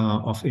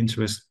of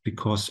interest,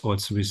 because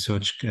also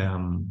research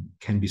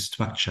can be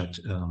structured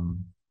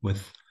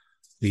with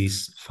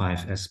these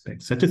 5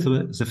 aspects. That is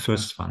the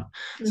first one.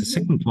 Mm-hmm. The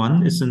second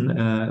one is in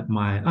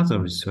my other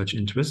research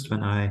interest,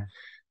 when I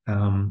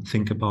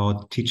think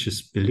about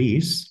teachers'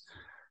 beliefs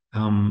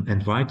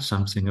and write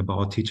something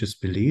about teachers'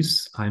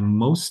 beliefs. I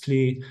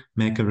mostly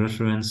make a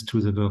reference to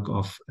the work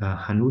of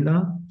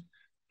Hanula.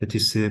 That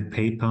is a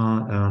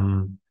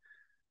paper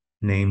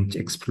named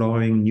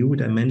Exploring New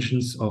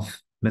Dimensions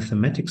of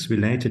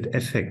Mathematics-Related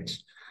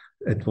Affect.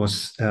 It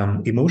was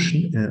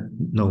embodied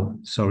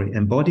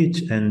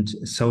and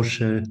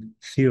social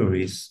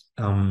theories.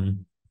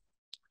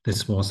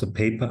 This was a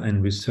paper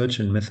in research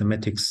and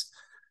mathematics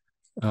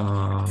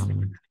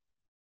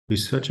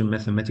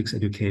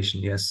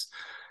education, yes.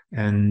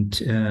 And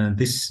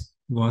this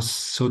was,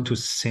 so to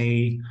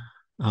say,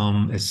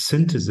 a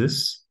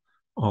synthesis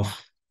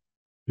of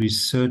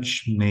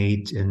research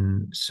made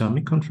in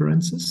YERME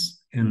conferences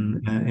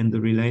in the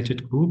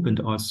related group,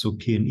 and also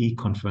PME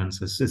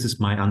conferences. This is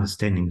my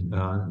understanding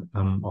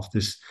of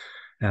this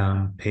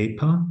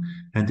paper,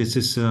 and this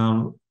is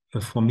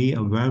for me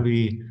a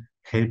very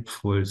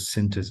helpful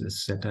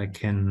synthesis that I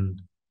can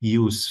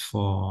use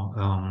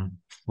for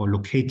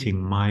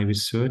locating my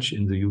research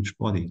in the huge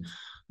body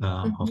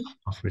of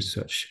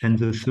research. And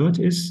the third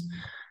is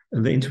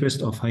the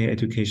interest of higher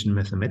education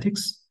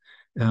mathematics.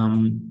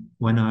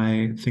 When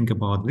I think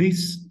about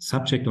this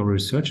subject or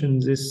research in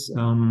this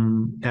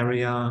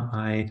area,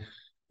 I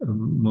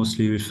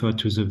mostly refer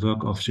to the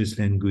work of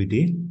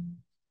Şahin-Gür.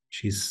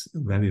 She's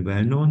very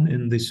well known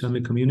in the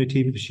YERME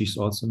community. She's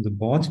also on the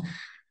board.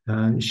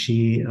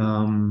 She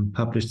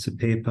published a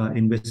paper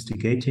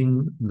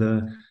investigating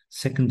the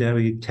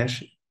secondary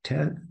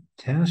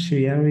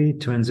tertiary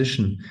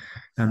transition.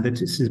 And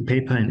that is a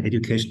paper in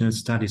educational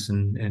studies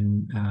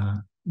and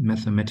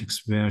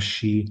mathematics, where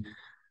she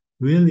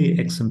really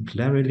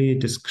exemplarily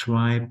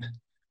describe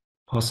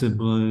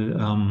possible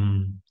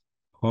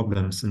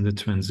problems in the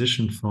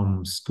transition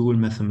from school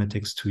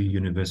mathematics to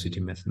university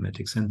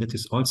mathematics. And that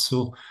is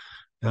also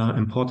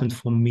important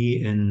for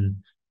me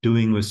in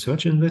doing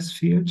research in this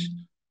field,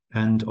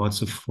 and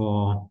also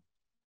for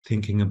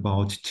thinking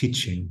about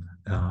teaching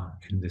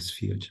in this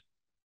field.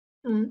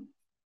 Mm.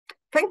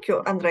 Thank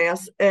you,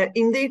 Andreas.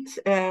 Indeed,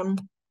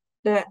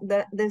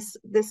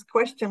 this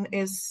question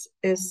is,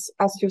 as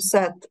you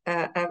said,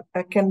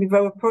 can be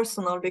very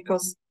personal,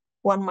 because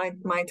one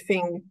might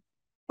think,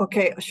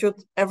 okay, should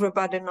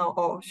everybody know,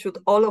 or should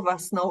all of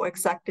us know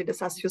exactly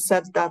this, as you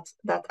said,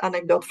 that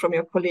anecdote from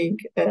your colleague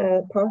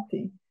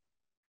party.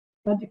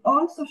 But you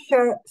also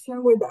share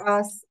with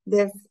us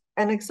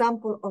an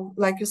example of,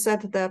 like you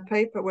said, the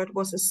paper where it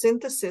was a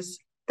synthesis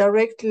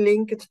directly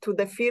linked to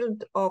the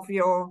field of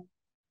your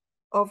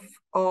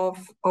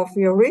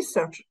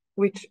research,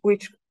 which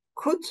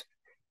could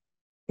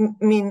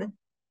mean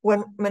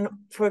when,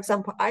 for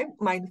example, I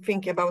might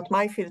think about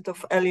my field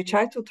of early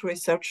childhood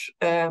research,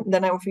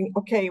 then I would think,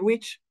 okay,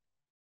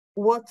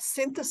 what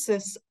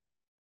synthesis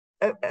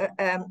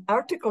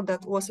article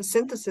that was a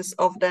synthesis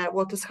of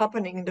what is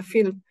happening in the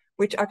field,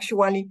 which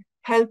actually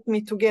helped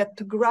me to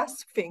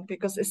grasp things,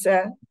 because it's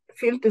a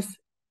field is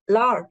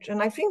large.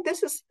 And I think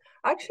this is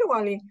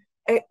actually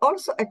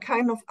also a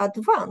kind of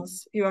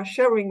advance you are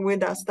sharing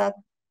with us, that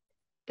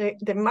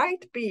there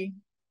might be,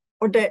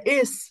 or there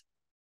is,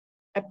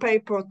 a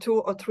paper, 2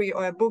 or 3,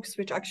 or books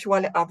which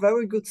actually are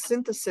very good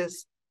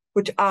synthesis,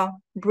 which are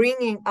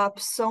bringing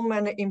up so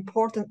many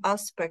important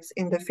aspects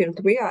in the field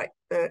we are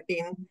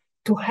in,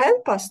 to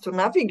help us to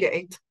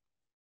navigate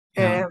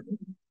in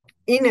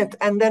it,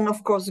 and then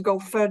of course go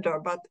further,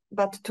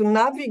 but to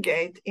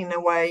navigate in a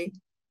way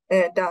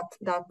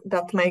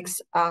that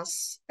makes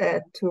us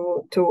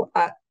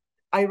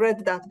I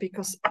read that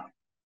because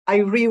I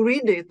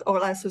reread it,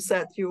 or as you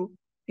said, you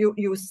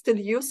still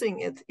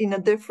using it in a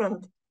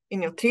different,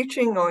 in your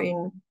teaching or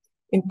in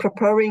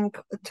preparing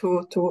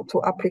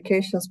to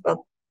applications, but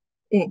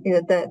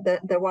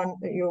the one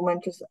you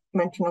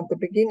mentioned at the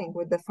beginning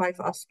with the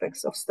 5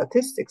 aspects of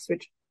statistics,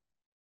 which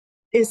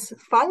is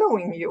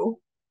following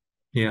you,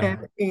 is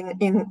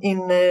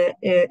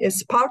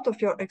part of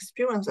your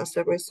experience as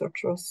a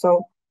researcher.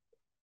 So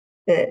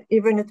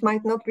even it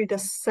might not be the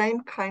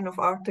same kind of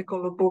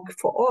article or book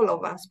for all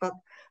of us, but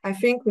I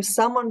think when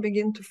someone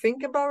begin to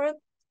think about it,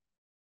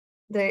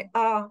 there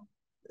are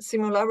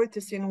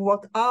similarities in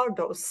what are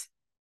those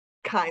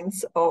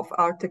kinds of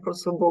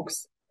articles or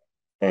books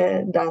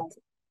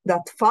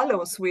that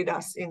follows with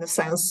us, in a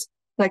sense,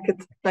 like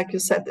you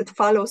said, it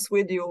follows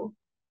with you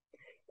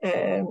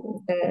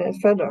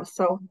further.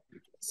 So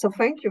So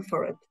thank you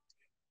for it.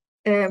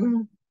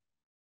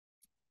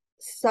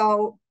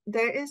 So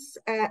there is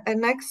a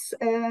next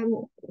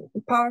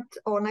part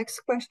or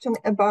next question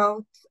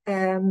about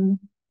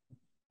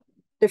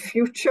the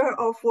future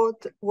of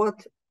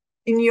what,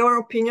 in your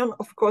opinion,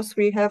 of course,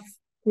 we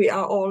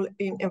are all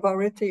in a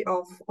variety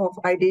of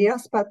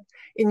ideas, but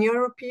in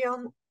your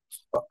opinion,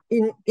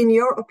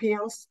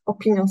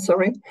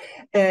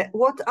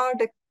 what are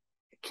the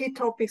key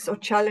topics or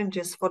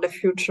challenges for the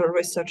future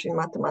research in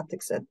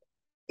mathematics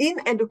in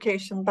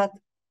education, but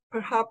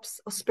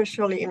perhaps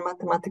especially in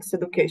mathematics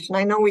education?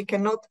 I know we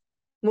cannot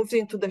move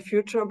into the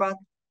future, but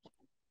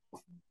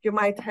you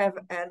might have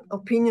an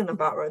opinion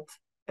about it.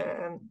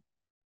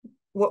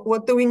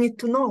 What do we need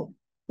to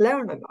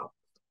learn about?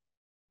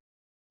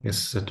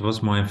 Yes, that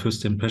was my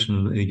first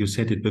impression. You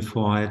said it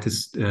before. It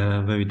is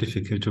very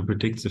difficult to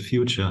predict the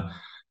future.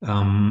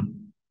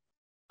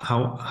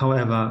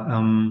 However,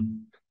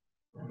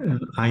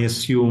 I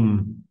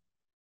assume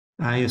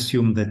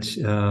that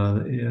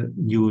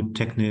new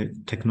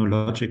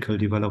technological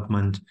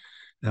development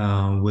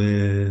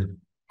will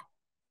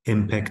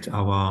impact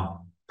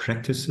our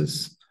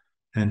practices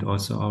and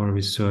also our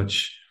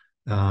research,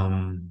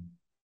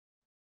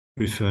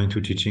 referring to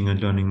teaching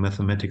and learning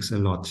mathematics a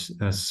lot.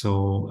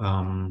 So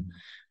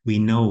we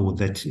know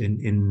that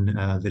in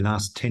the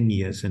last 10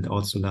 years and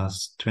also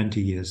last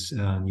 20 years,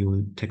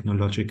 new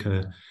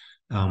technological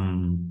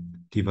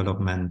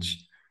development,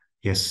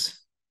 yes,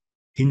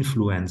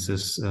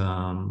 influences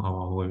our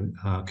whole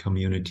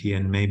community.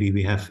 And maybe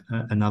we have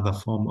another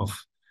form of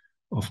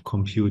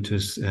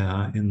computers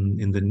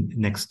in the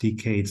next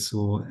decade.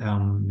 So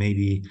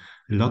maybe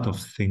a lot of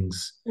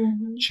things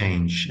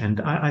change.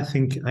 And I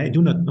think I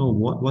do not know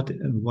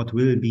what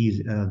will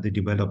be the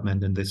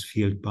development in this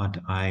field, but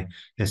I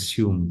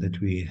assume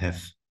that we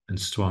have a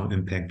strong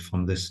impact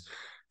from this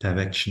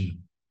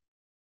direction.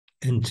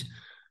 And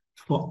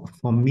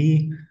for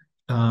me,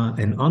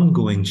 an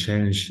ongoing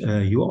challenge,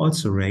 you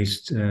also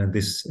raised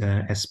this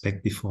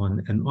aspect before.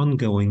 An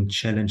ongoing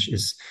challenge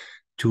is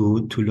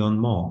to learn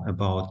more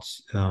about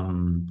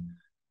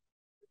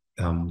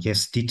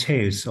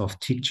details of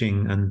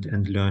teaching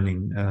and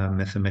learning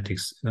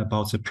mathematics,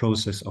 about the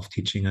process of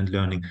teaching and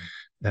learning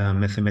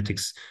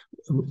mathematics.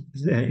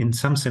 In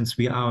some sense,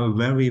 we are a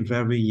very,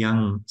 very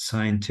young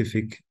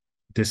scientific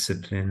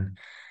discipline.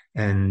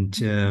 And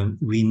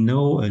we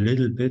know a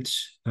little bit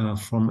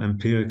from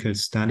empirical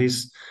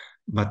studies,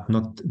 but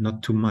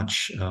not too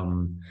much.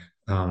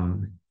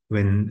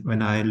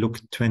 When I look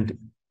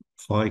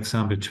for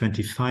example,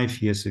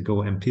 25 years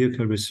ago,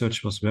 empirical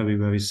research was very,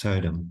 very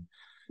seldom.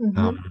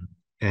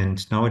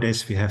 And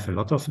nowadays we have a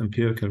lot of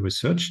empirical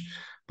research,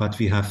 but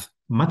we have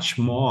much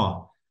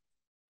more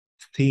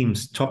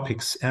themes,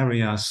 topics,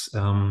 areas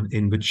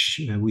in which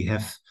we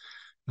have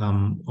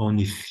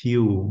only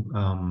few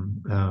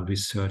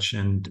research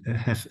and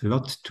have a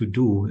lot to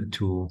do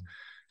to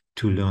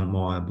learn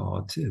more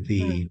about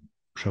the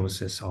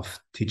process of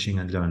teaching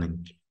and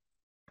learning.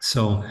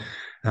 So,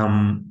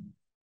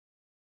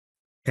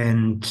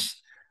 and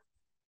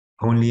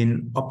only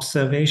an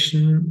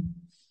observation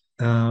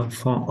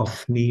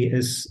of me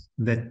is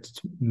that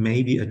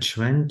maybe a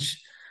trend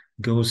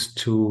goes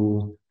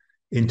to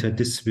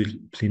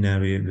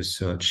interdisciplinary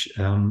research.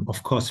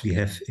 Of course, we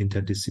have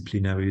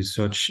interdisciplinary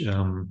research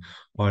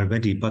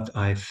already, but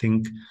I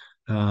think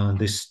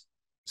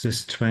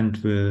this trend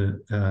will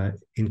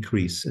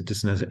increase. It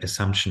is an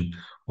assumption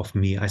of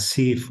me. I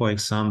see, for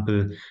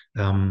example,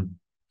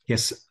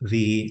 yes,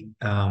 the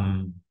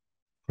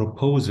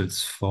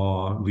proposals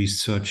for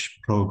research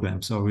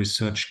programs or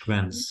research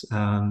grants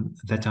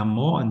that are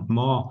more and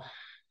more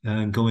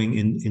going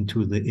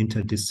into the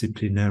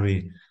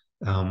interdisciplinary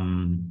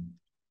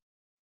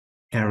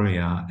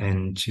area.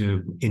 And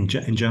in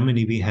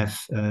Germany, we have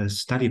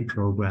study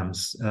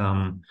programs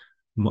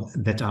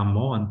that are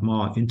more and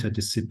more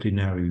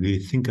interdisciplinary. We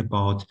think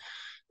about,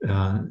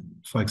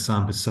 for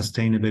example,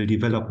 sustainable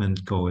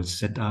development goals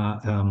that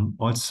are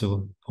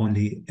also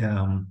only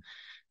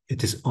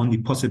it is only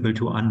possible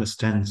to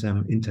understand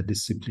them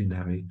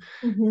interdisciplinary.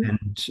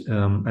 And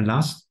a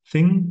last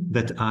thing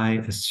that I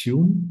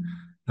assume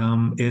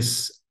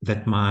is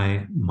that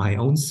my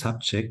own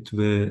subject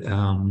will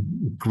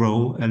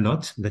grow a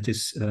lot. That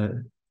is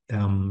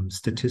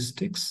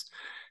statistics.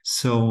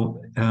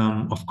 So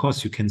of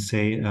course you can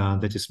say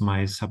that is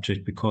my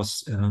subject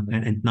because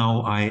and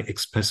now I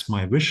express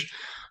my wish.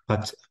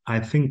 But I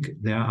think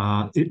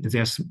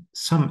there's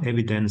some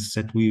evidence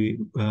that we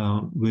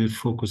will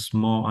focus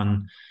more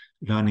on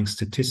learning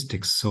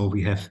statistics. So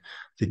we have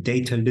the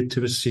data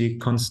literacy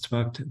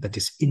construct that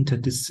is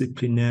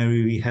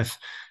interdisciplinary. We have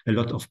a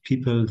lot of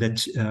people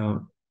that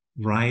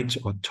write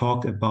or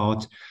talk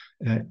about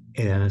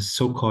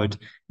so-called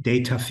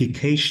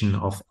datafication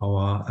of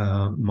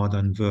our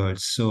modern world.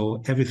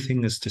 So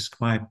everything is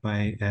described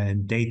by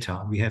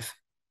data. We have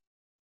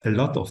a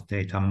lot of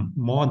data,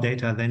 more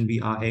data than we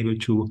are able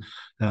to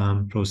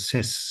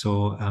process.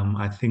 So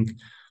I think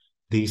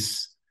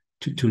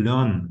to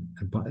learn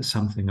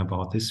something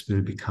about this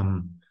will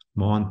become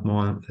more and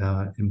more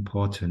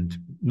important,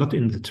 not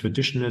in the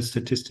traditional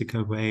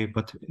statistical way,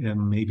 but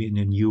maybe in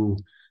a new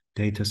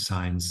data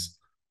science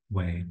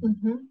way.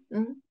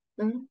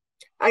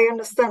 I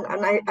understand,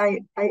 and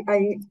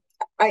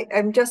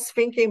I'm just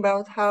thinking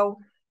about how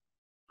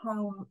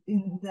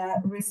in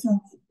the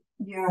recent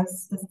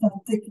years the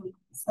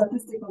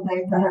statistical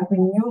data have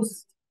been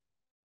used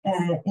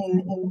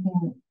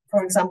in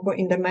for example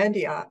in the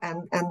media,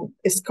 and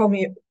it's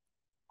coming.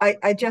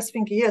 I just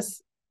think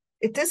yes,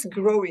 it is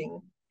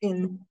growing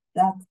in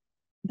that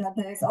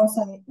there is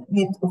also a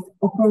need of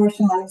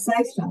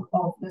operationalization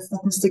of the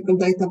statistical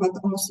data, but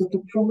also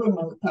to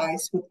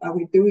problematize what are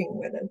we doing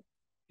with it.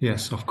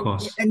 Yes, of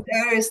course. And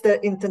there is the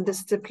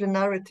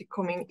interdisciplinarity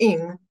coming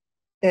in,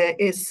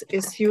 is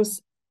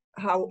used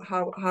how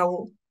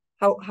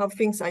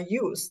things are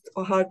used,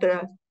 or how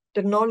the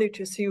knowledge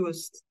is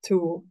used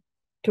to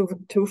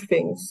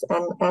things,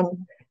 and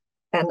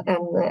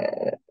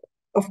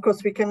of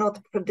course we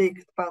cannot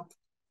predict,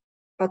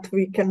 but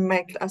we can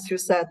make, as you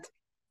said,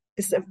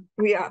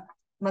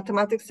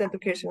 mathematics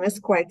education is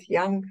quite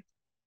young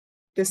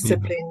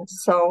discipline.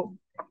 So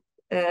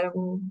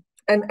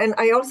and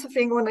I also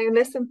think when I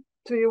listened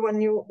to you,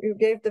 when you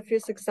gave the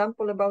first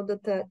example about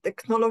the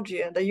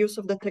technology and the use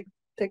of the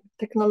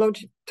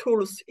technology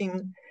tools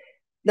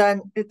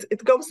then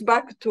it goes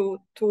back to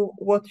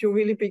what you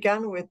really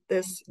began with,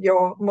 this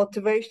your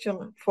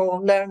motivation for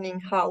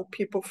learning how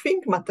people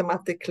think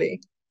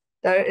mathematically.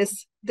 There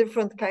is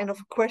different kind of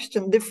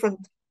question,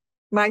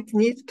 might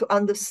need to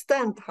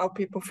understand how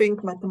people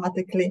think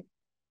mathematically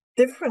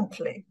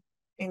differently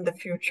in the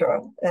future,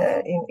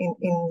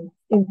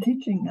 in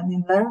teaching and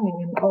in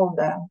learning and all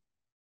that.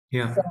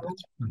 Yeah, so,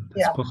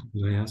 that's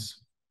possible,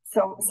 yes.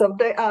 So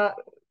they are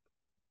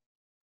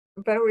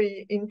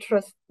very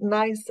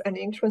nice and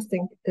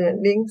interesting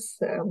links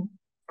in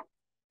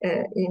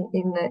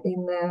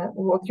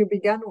what you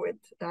began with.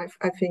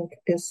 I think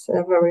is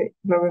very,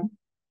 very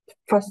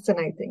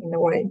fascinating in a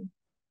way.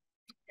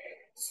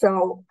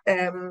 So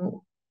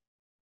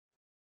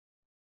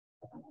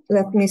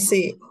let me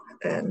see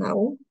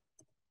now.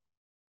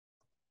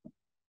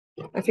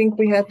 I think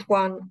we had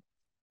one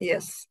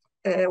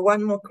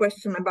more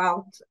question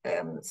about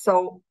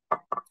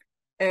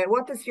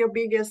what is your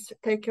biggest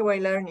takeaway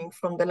learning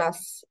from the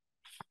last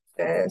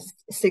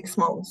 6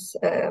 months?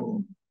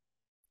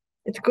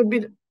 It could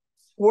be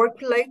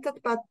work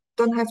related, but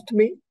don't have to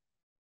be.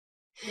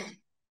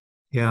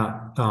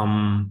 Yeah.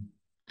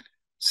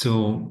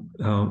 So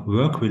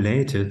work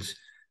related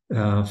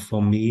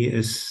for me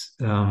is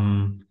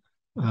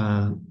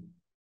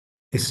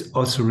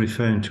also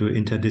referring to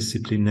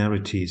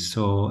interdisciplinarity.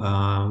 So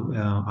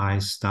I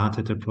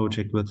started a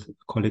project with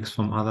colleagues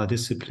from other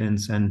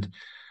disciplines, and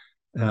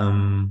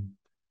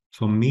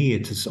for me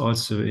it is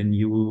also a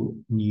new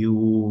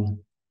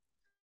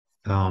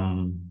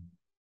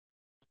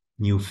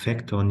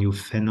factor, new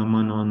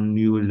phenomenon,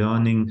 new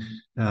learning,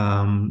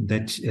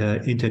 that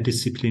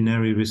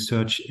interdisciplinary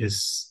research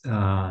is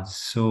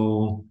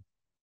so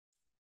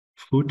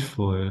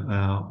fruitful,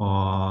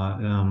 or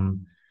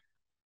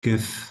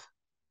give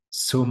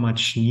so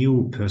much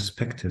new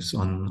perspectives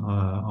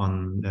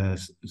on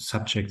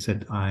subjects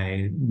that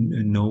I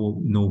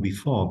know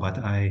before, but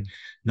I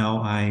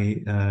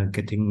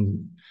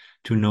getting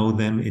to know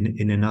them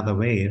in another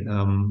way.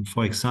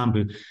 For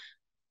example,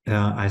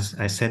 I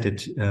said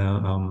it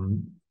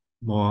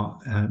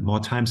more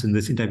times in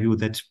this interview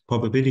that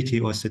probability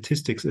or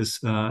statistics is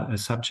a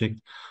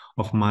subject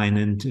of mine,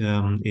 and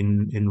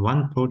in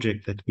one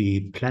project that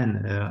we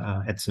plan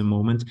at the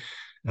moment,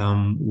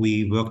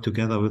 we work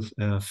together with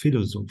a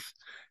philosopher,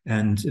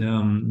 and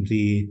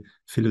the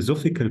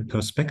philosophical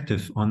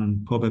perspective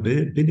on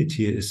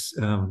probability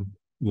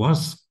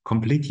was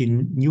completely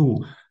new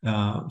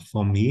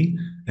for me,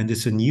 and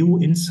it's a new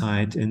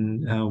insight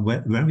in a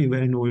very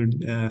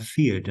well-known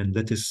field, and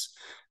that is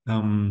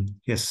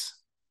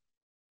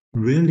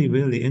really,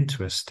 really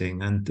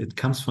interesting. And it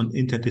comes from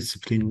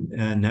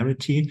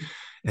interdisciplinarity,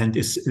 and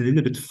is a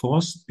little bit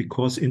forced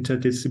because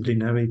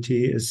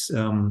interdisciplinarity is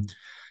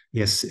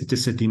it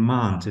is a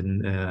demand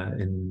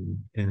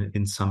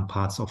in some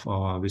parts of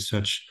our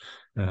research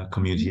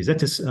community.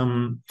 That is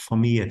for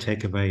me a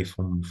takeaway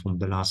from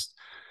the last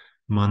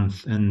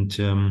month. And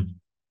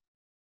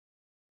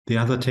the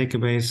other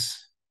takeaways,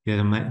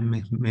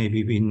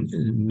 maybe we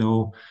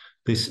know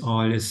this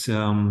all is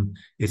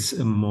it's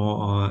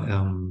more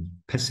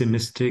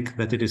pessimistic,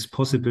 that it is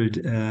possible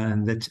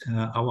that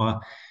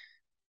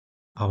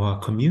our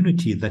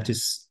community that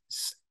is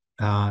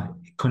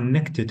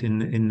connected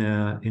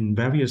in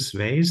various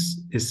ways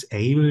is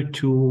able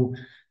to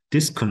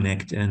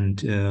disconnect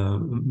and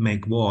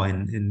make war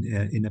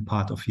in a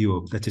part of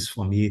Europe. That is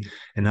for me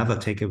another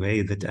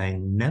takeaway that I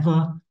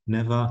never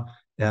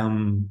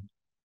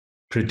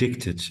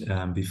predicted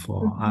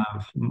before.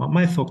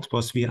 My thought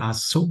was we are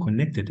so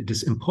connected; it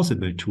is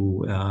impossible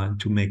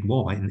to make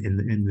war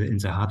in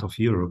the heart of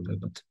Europe,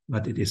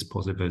 but it is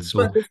possible.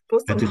 So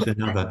that is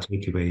another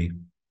takeaway.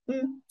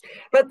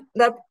 But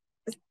that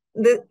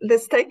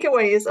this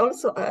takeaway is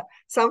also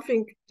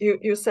something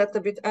you said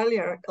a bit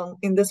earlier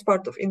in this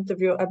part of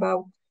interview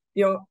about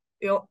your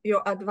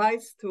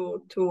advice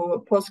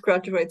to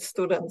postgraduate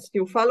students.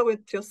 You follow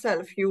it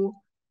yourself. You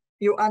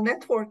are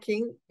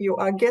networking. You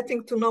are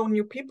getting to know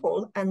new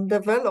people and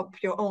develop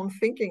your own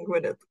thinking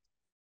with it.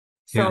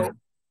 So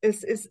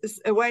it's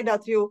a way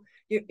that you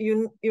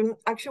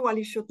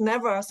actually should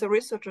never, as a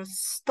researcher,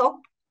 stop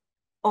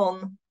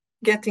on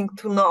getting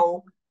to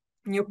know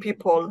new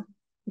people.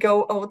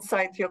 Go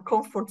outside your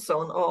comfort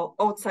zone or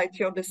outside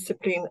your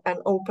discipline and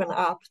open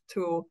up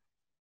for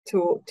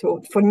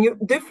new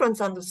different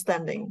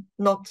understanding.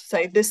 Not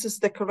say this is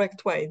the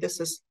correct way. This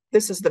is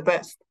the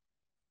best.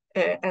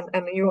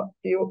 And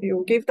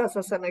you give us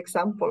as an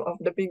example of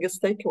the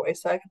biggest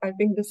takeaways. I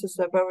think this is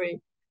a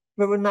very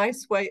very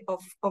nice way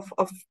of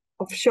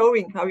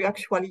showing how you're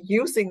actually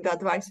using the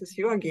advices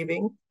you are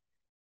giving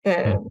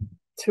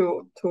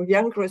to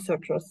young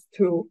researchers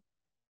to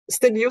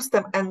still use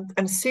them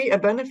and see a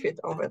benefit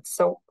of it.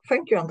 So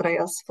thank you,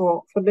 Andreas,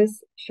 for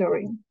this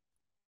sharing.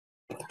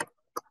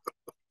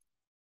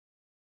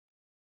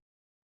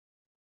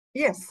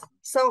 Yes,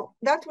 so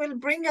that will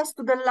bring us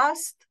to the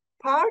last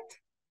part,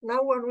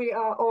 now when we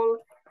are all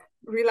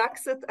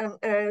relaxed,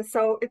 and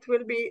so it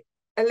will be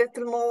a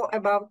little more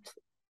about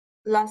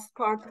last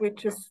part,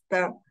 which is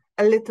a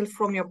little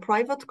from your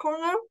private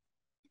corner,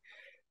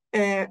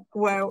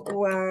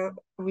 where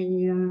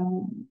we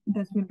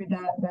this will be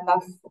the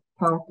last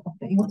part of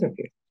the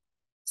interview.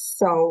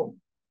 So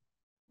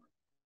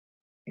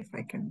if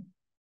I can.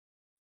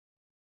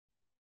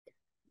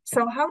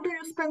 So how do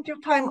you spend your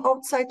time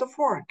outside of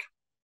work?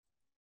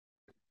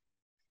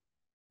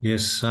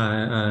 Yes,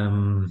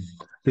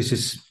 this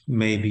is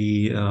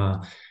maybe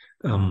a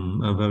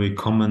very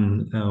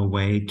common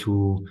way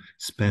to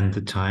spend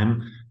the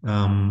time.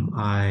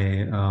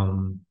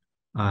 I'm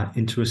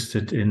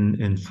interested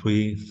in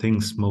three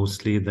things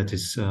mostly. That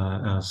is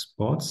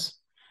sports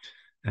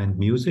and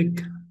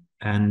music,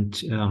 and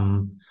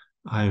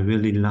I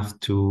really love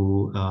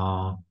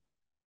to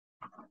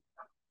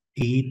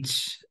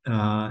eat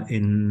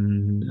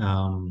in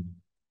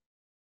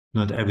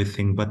not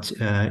everything, but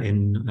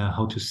in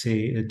how to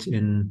say it,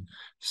 in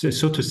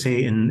so to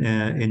say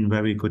in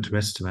very good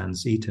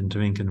restaurants, eat and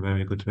drink in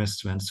very good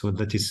restaurants. So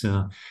that is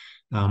a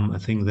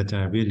thing that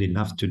I really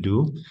love to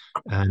do,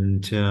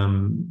 and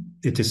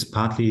it is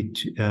partly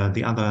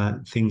the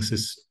other things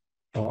is,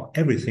 or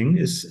everything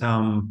is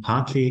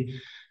partly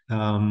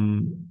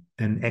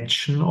an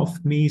action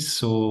of me.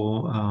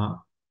 So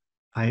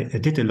I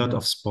did a lot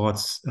of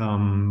sports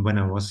when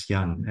I was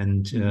young,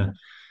 and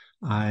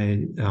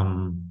I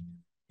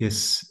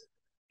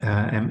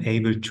am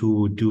able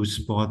to do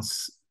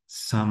sports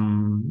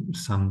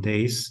some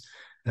days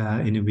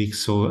in a week.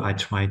 So I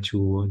try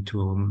to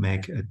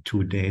make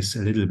 2 days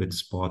a little bit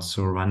sports,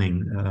 so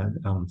running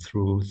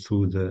through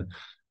the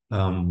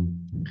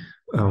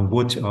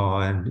wood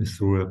or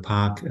through a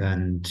park,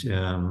 and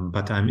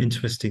but I'm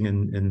interested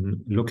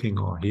in looking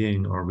or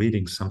hearing or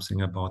reading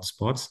something about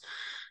sports.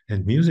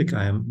 And music,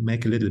 I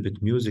make a little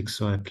bit music,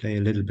 so I play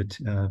a little bit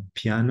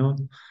piano,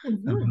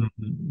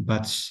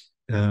 but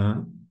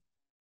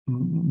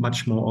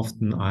much more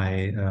often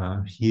I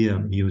hear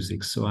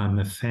music. So I'm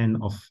a fan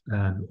of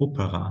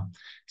opera.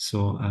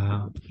 So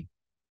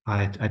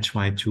I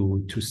try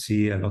to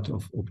see a lot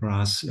of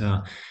operas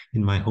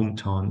in my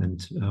hometown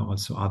and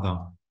also other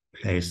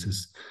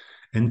places.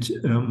 And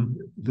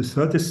the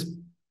third is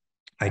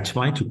I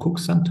try to cook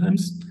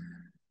sometimes.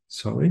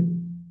 Sorry.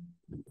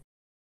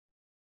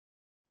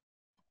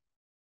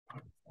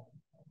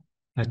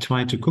 I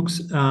try to cook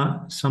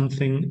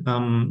something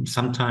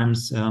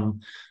sometimes,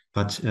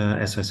 but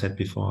as I said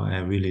before, I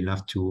really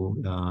love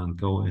to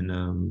go in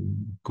a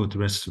good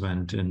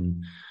restaurant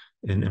in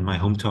my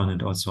hometown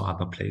and also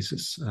other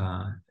places.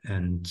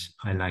 And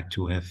I like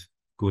to have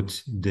good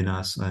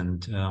dinners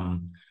and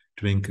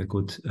drink a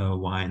good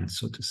wine,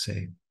 so to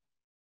say.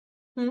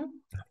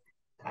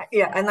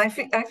 Yeah, and I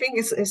think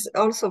it's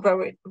also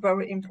very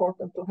very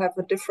important to have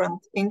a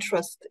different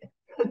interest,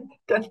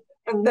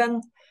 and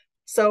then.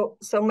 So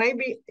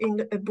maybe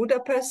in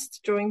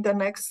Budapest during the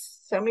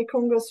next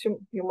semi-congress,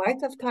 you might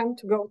have time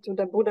to go to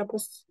the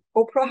Budapest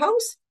Opera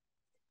House.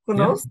 Who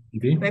knows?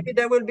 Maybe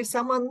there will be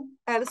someone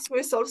else who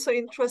is also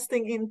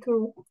interested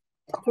into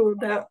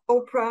the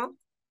opera,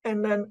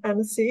 and then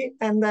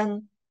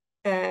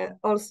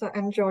also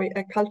enjoy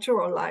a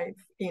cultural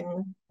life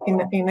in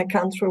a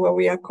country where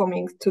we are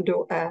coming to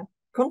do a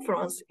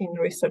conference in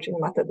research in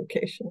math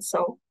education.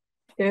 So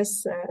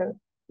there's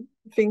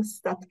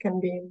things that can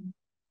be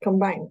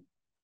combined.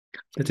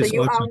 So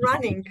you are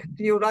running.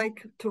 Do you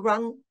like to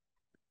run?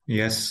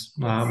 Yes,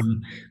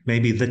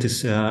 maybe that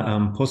is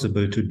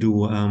possible to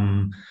do.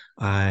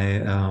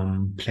 I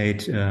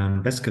played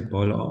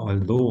basketball,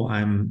 although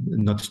I'm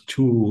not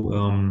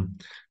too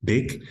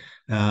big.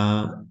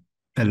 A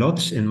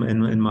lot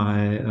in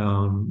my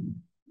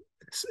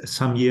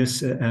some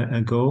years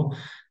ago,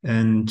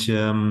 and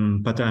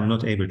but I'm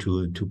not able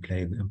to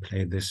play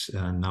this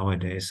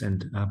nowadays.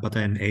 And but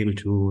I'm able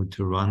to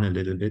run a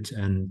little bit,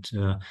 and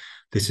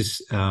this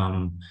is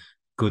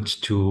good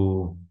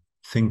to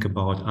think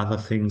about other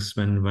things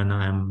when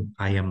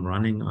I am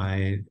running.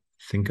 I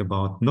think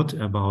about not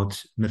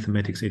about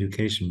mathematics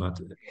education, but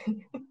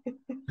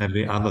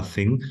every other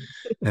thing,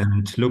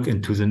 and look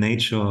into the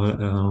nature.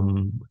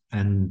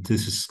 And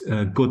this is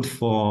good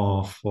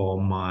for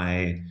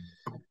my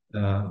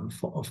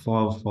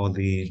for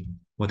the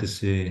what is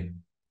the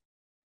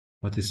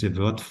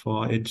word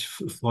for it?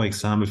 For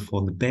example,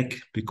 for the back,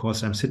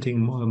 because I'm sitting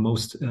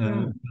most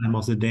time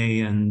of the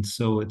day, and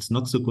so it's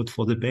not so good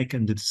for the back,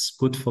 and it's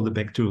good for the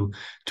back to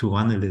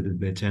run a little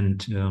bit,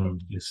 and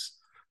yes,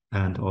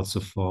 and also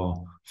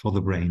for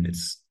the brain,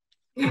 it's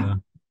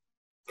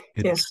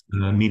yes.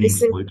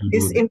 Meaningful to do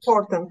it's this.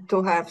 important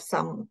to have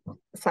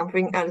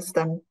something else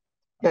than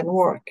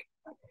work,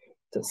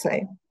 to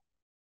say.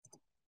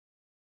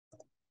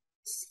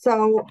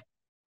 So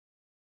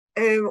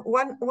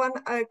one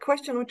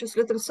question which is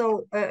little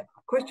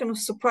question of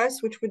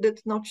surprise, which we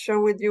did not share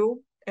with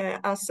you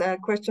as a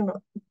question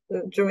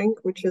during,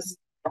 which is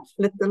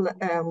little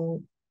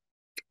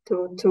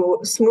to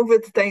smooth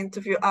it the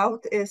interview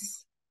out,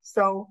 is,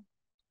 so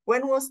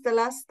when was the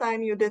last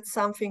time you did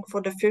something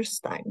for the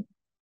first time?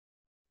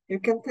 You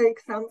can take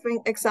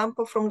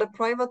example from the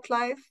private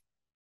life,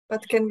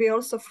 but can be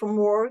also from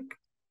work.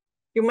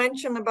 You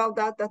mentioned about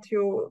that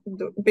you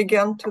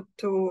began to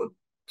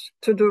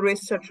do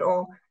research,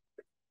 or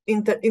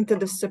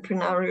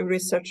interdisciplinary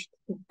research,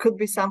 could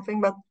be something,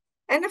 but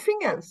anything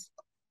else.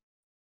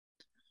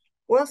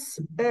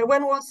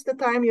 When was the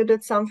time you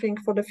did something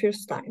for the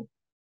first time?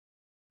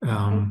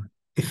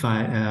 If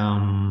I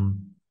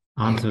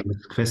answer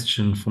this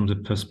question from the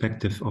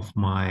perspective of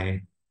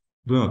my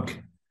work,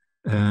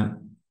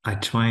 I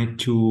try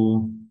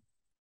to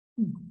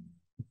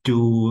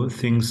do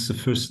things the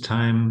first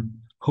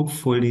time,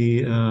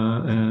 hopefully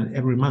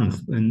every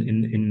month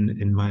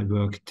in my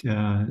work,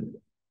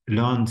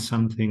 learn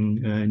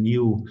something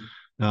new,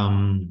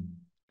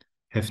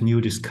 have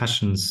new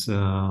discussions,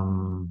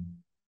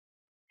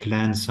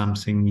 plan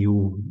something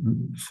new.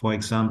 For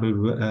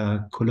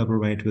example,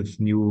 collaborate with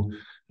new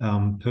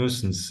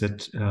persons.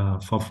 That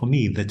for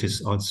me, that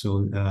is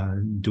also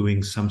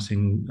doing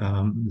something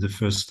the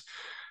first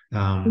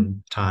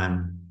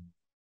time.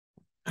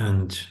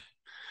 And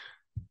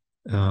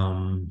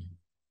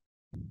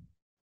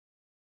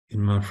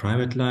in my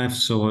private life,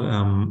 so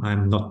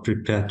I'm not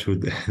prepared to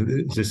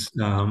this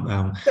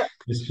question.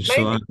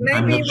 So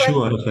I'm not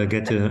sure if I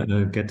get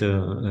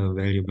a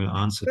valuable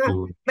answer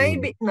to.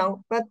 Maybe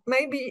no, but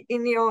maybe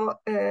in your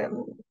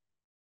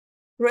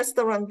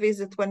restaurant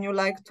visit, when you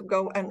like to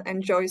go and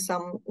enjoy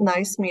some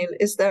nice meal,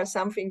 is there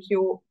something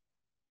you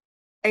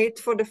ate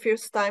for the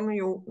first time?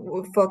 You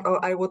thought, oh,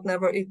 I would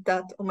never eat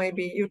that, or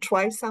maybe you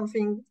try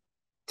something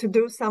to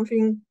do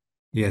something.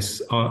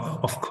 Yes,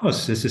 of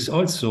course. This is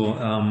also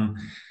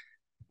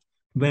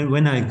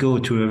when I go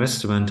to a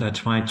restaurant, I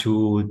try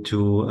to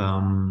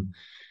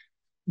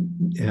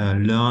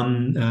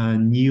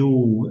learn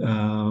new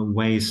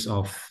ways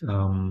of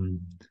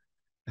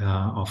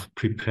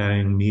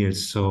preparing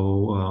meals.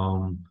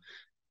 So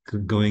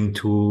going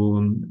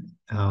to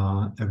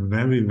a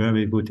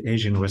very good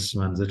Asian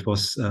restaurant. That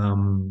was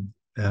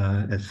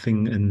a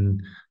thing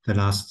in the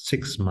last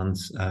 6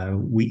 months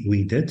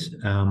we did.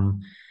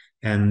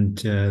 And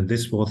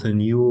this was a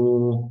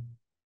new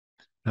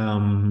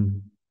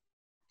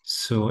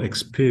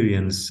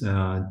experience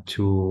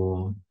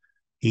to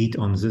eat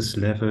on this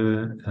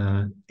level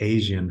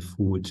Asian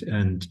food.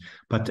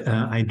 But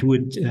I do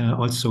it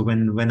also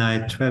when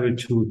I travel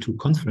to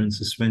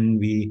conferences. When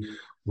we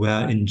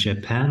were in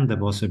Japan, there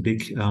was a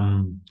big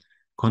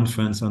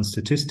conference on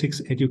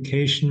statistics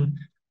education.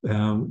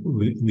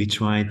 We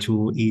try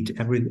to eat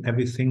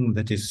everything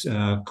that is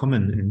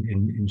common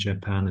in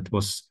Japan. It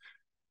was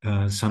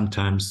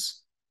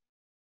sometimes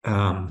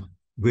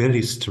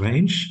really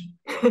strange,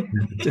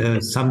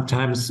 and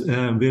sometimes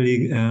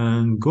really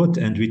good,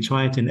 and we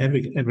try it in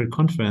every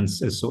conference.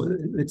 So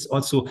it's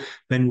also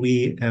when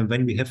we have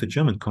a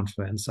German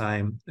conference,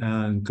 I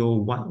go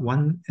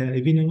one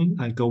evening.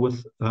 I go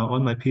with all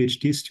my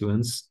PhD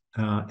students,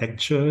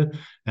 actual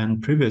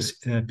and previous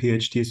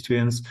PhD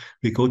students.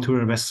 We go to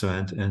a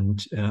restaurant,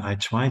 and I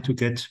try to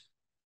get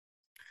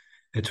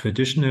a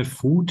traditional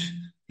food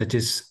that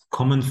is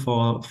common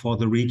for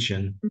the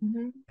region.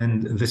 Mm-hmm.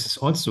 And this is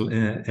also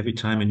every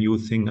time a new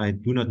thing. I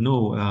do not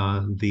know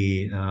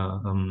the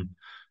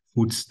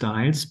food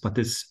styles, but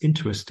it's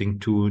interesting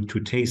to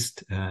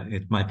taste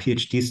it. My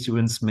PhD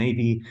students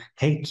maybe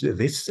hate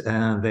this.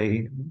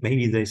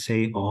 Maybe they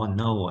say, "Oh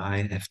no,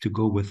 I have to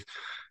go with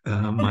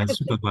my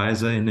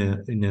supervisor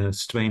in a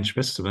strange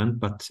restaurant."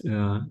 But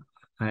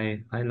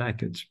I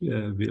like it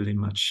really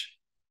much.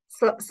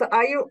 So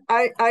are you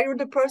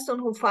the person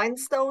who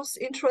finds those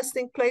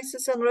interesting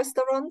places and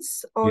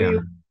restaurants,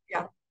 or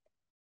Yeah.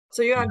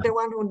 So you are the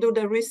one who do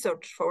the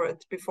research for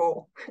it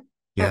before?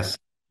 Yes.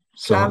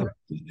 So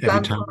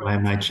every time I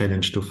might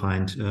challenge to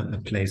find a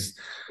place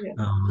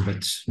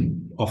that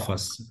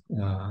offers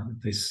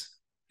this.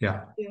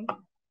 Yeah.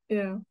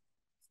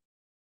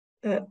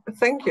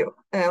 Thank you.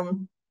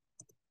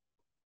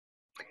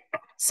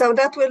 So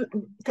that will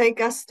take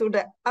us to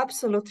the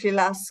absolutely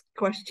last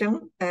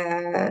question.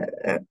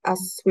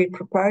 As we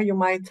prepare, you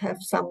might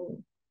have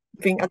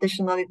something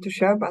additionally to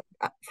share, but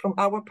from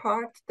our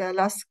part, the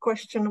last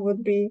question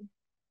would be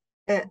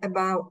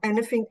about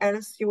anything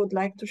else you would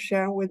like to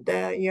share with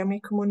the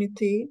YERME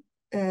community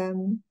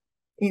in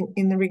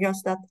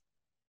regards that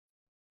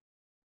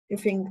you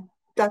think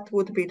that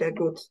would be the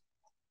good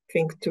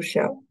thing to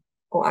share,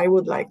 or I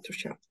would like to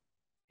share.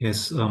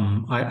 Yes,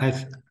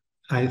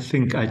 I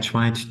think I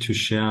tried to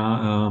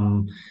share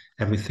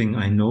everything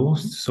I know,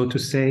 so to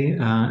say,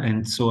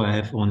 and so I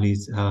have only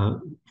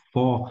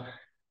 4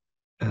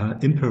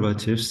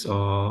 imperatives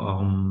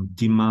or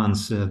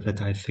demands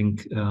that I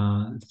think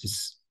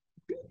is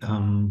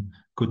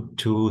good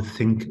to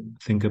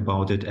think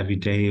about it every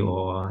day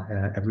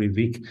or every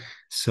week.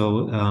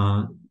 So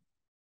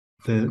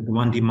the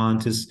one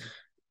demand is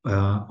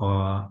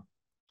or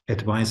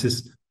advice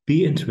is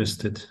be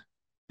interested.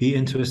 Be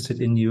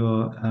interested in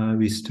your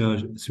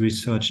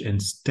research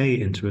and stay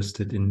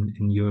interested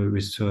in your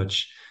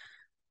research.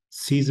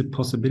 See the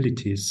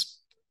possibilities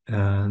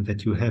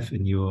that you have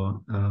in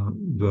your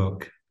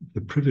work,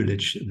 the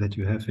privilege that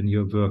you have in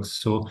your work.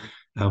 So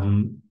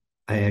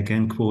I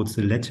again quote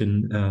the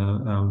Latin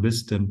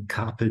wisdom,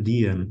 carpe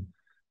diem.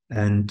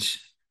 And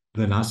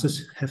the last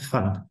is have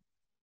fun.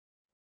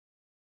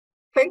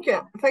 Thank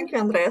you,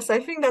 Andreas. I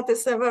think that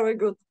is a very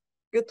good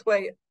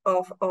way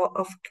of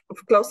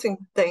closing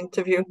the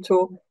interview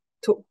to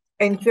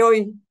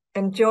enjoy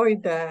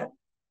the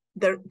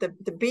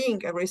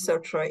being a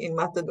researcher in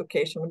math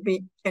education,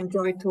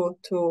 enjoy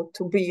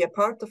to be a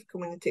part of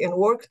community and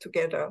work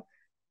together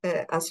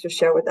as you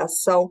share with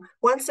us. So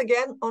once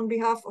again, on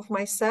behalf of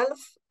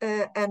myself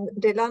and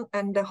Dilan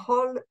and the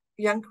whole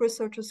young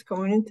researchers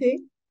community,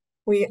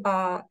 we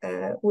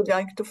would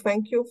like to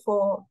thank you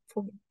for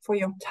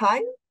your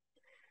time,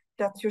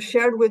 that you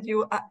shared with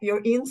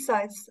your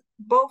insights,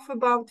 both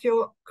about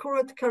your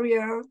current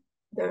career,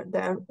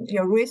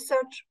 your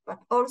research, but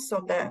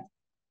also the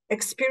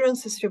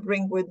experiences you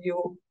bring with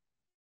you,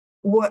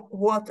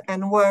 what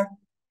and where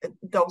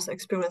those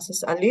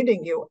experiences are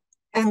leading you,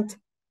 and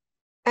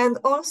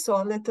also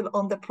a little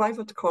on the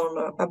private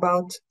corner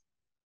about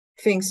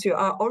things you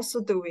are also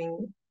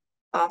doing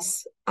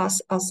as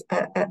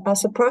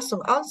a person,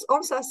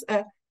 also as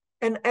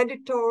an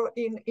editor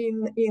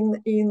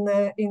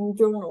in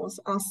journals,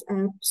 as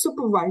a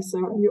supervisor.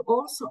 You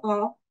also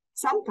are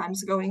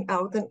sometimes going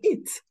out and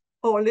eat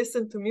or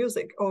listen to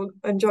music or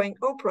enjoying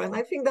opera, and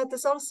I think that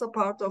is also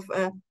part of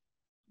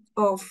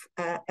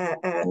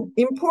an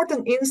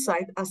important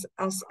insight as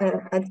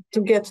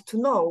to get to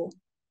know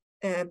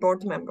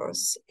board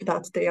members,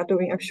 that they are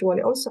doing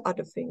actually also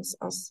other things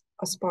as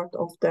part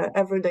of their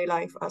everyday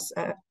life as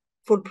a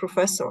full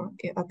professor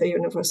at the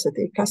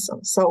University of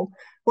Kassel. So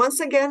once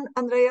again,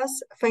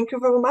 Andreas, thank you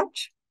very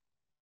much.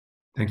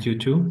 Thank you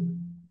too.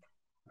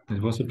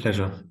 It was a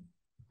pleasure.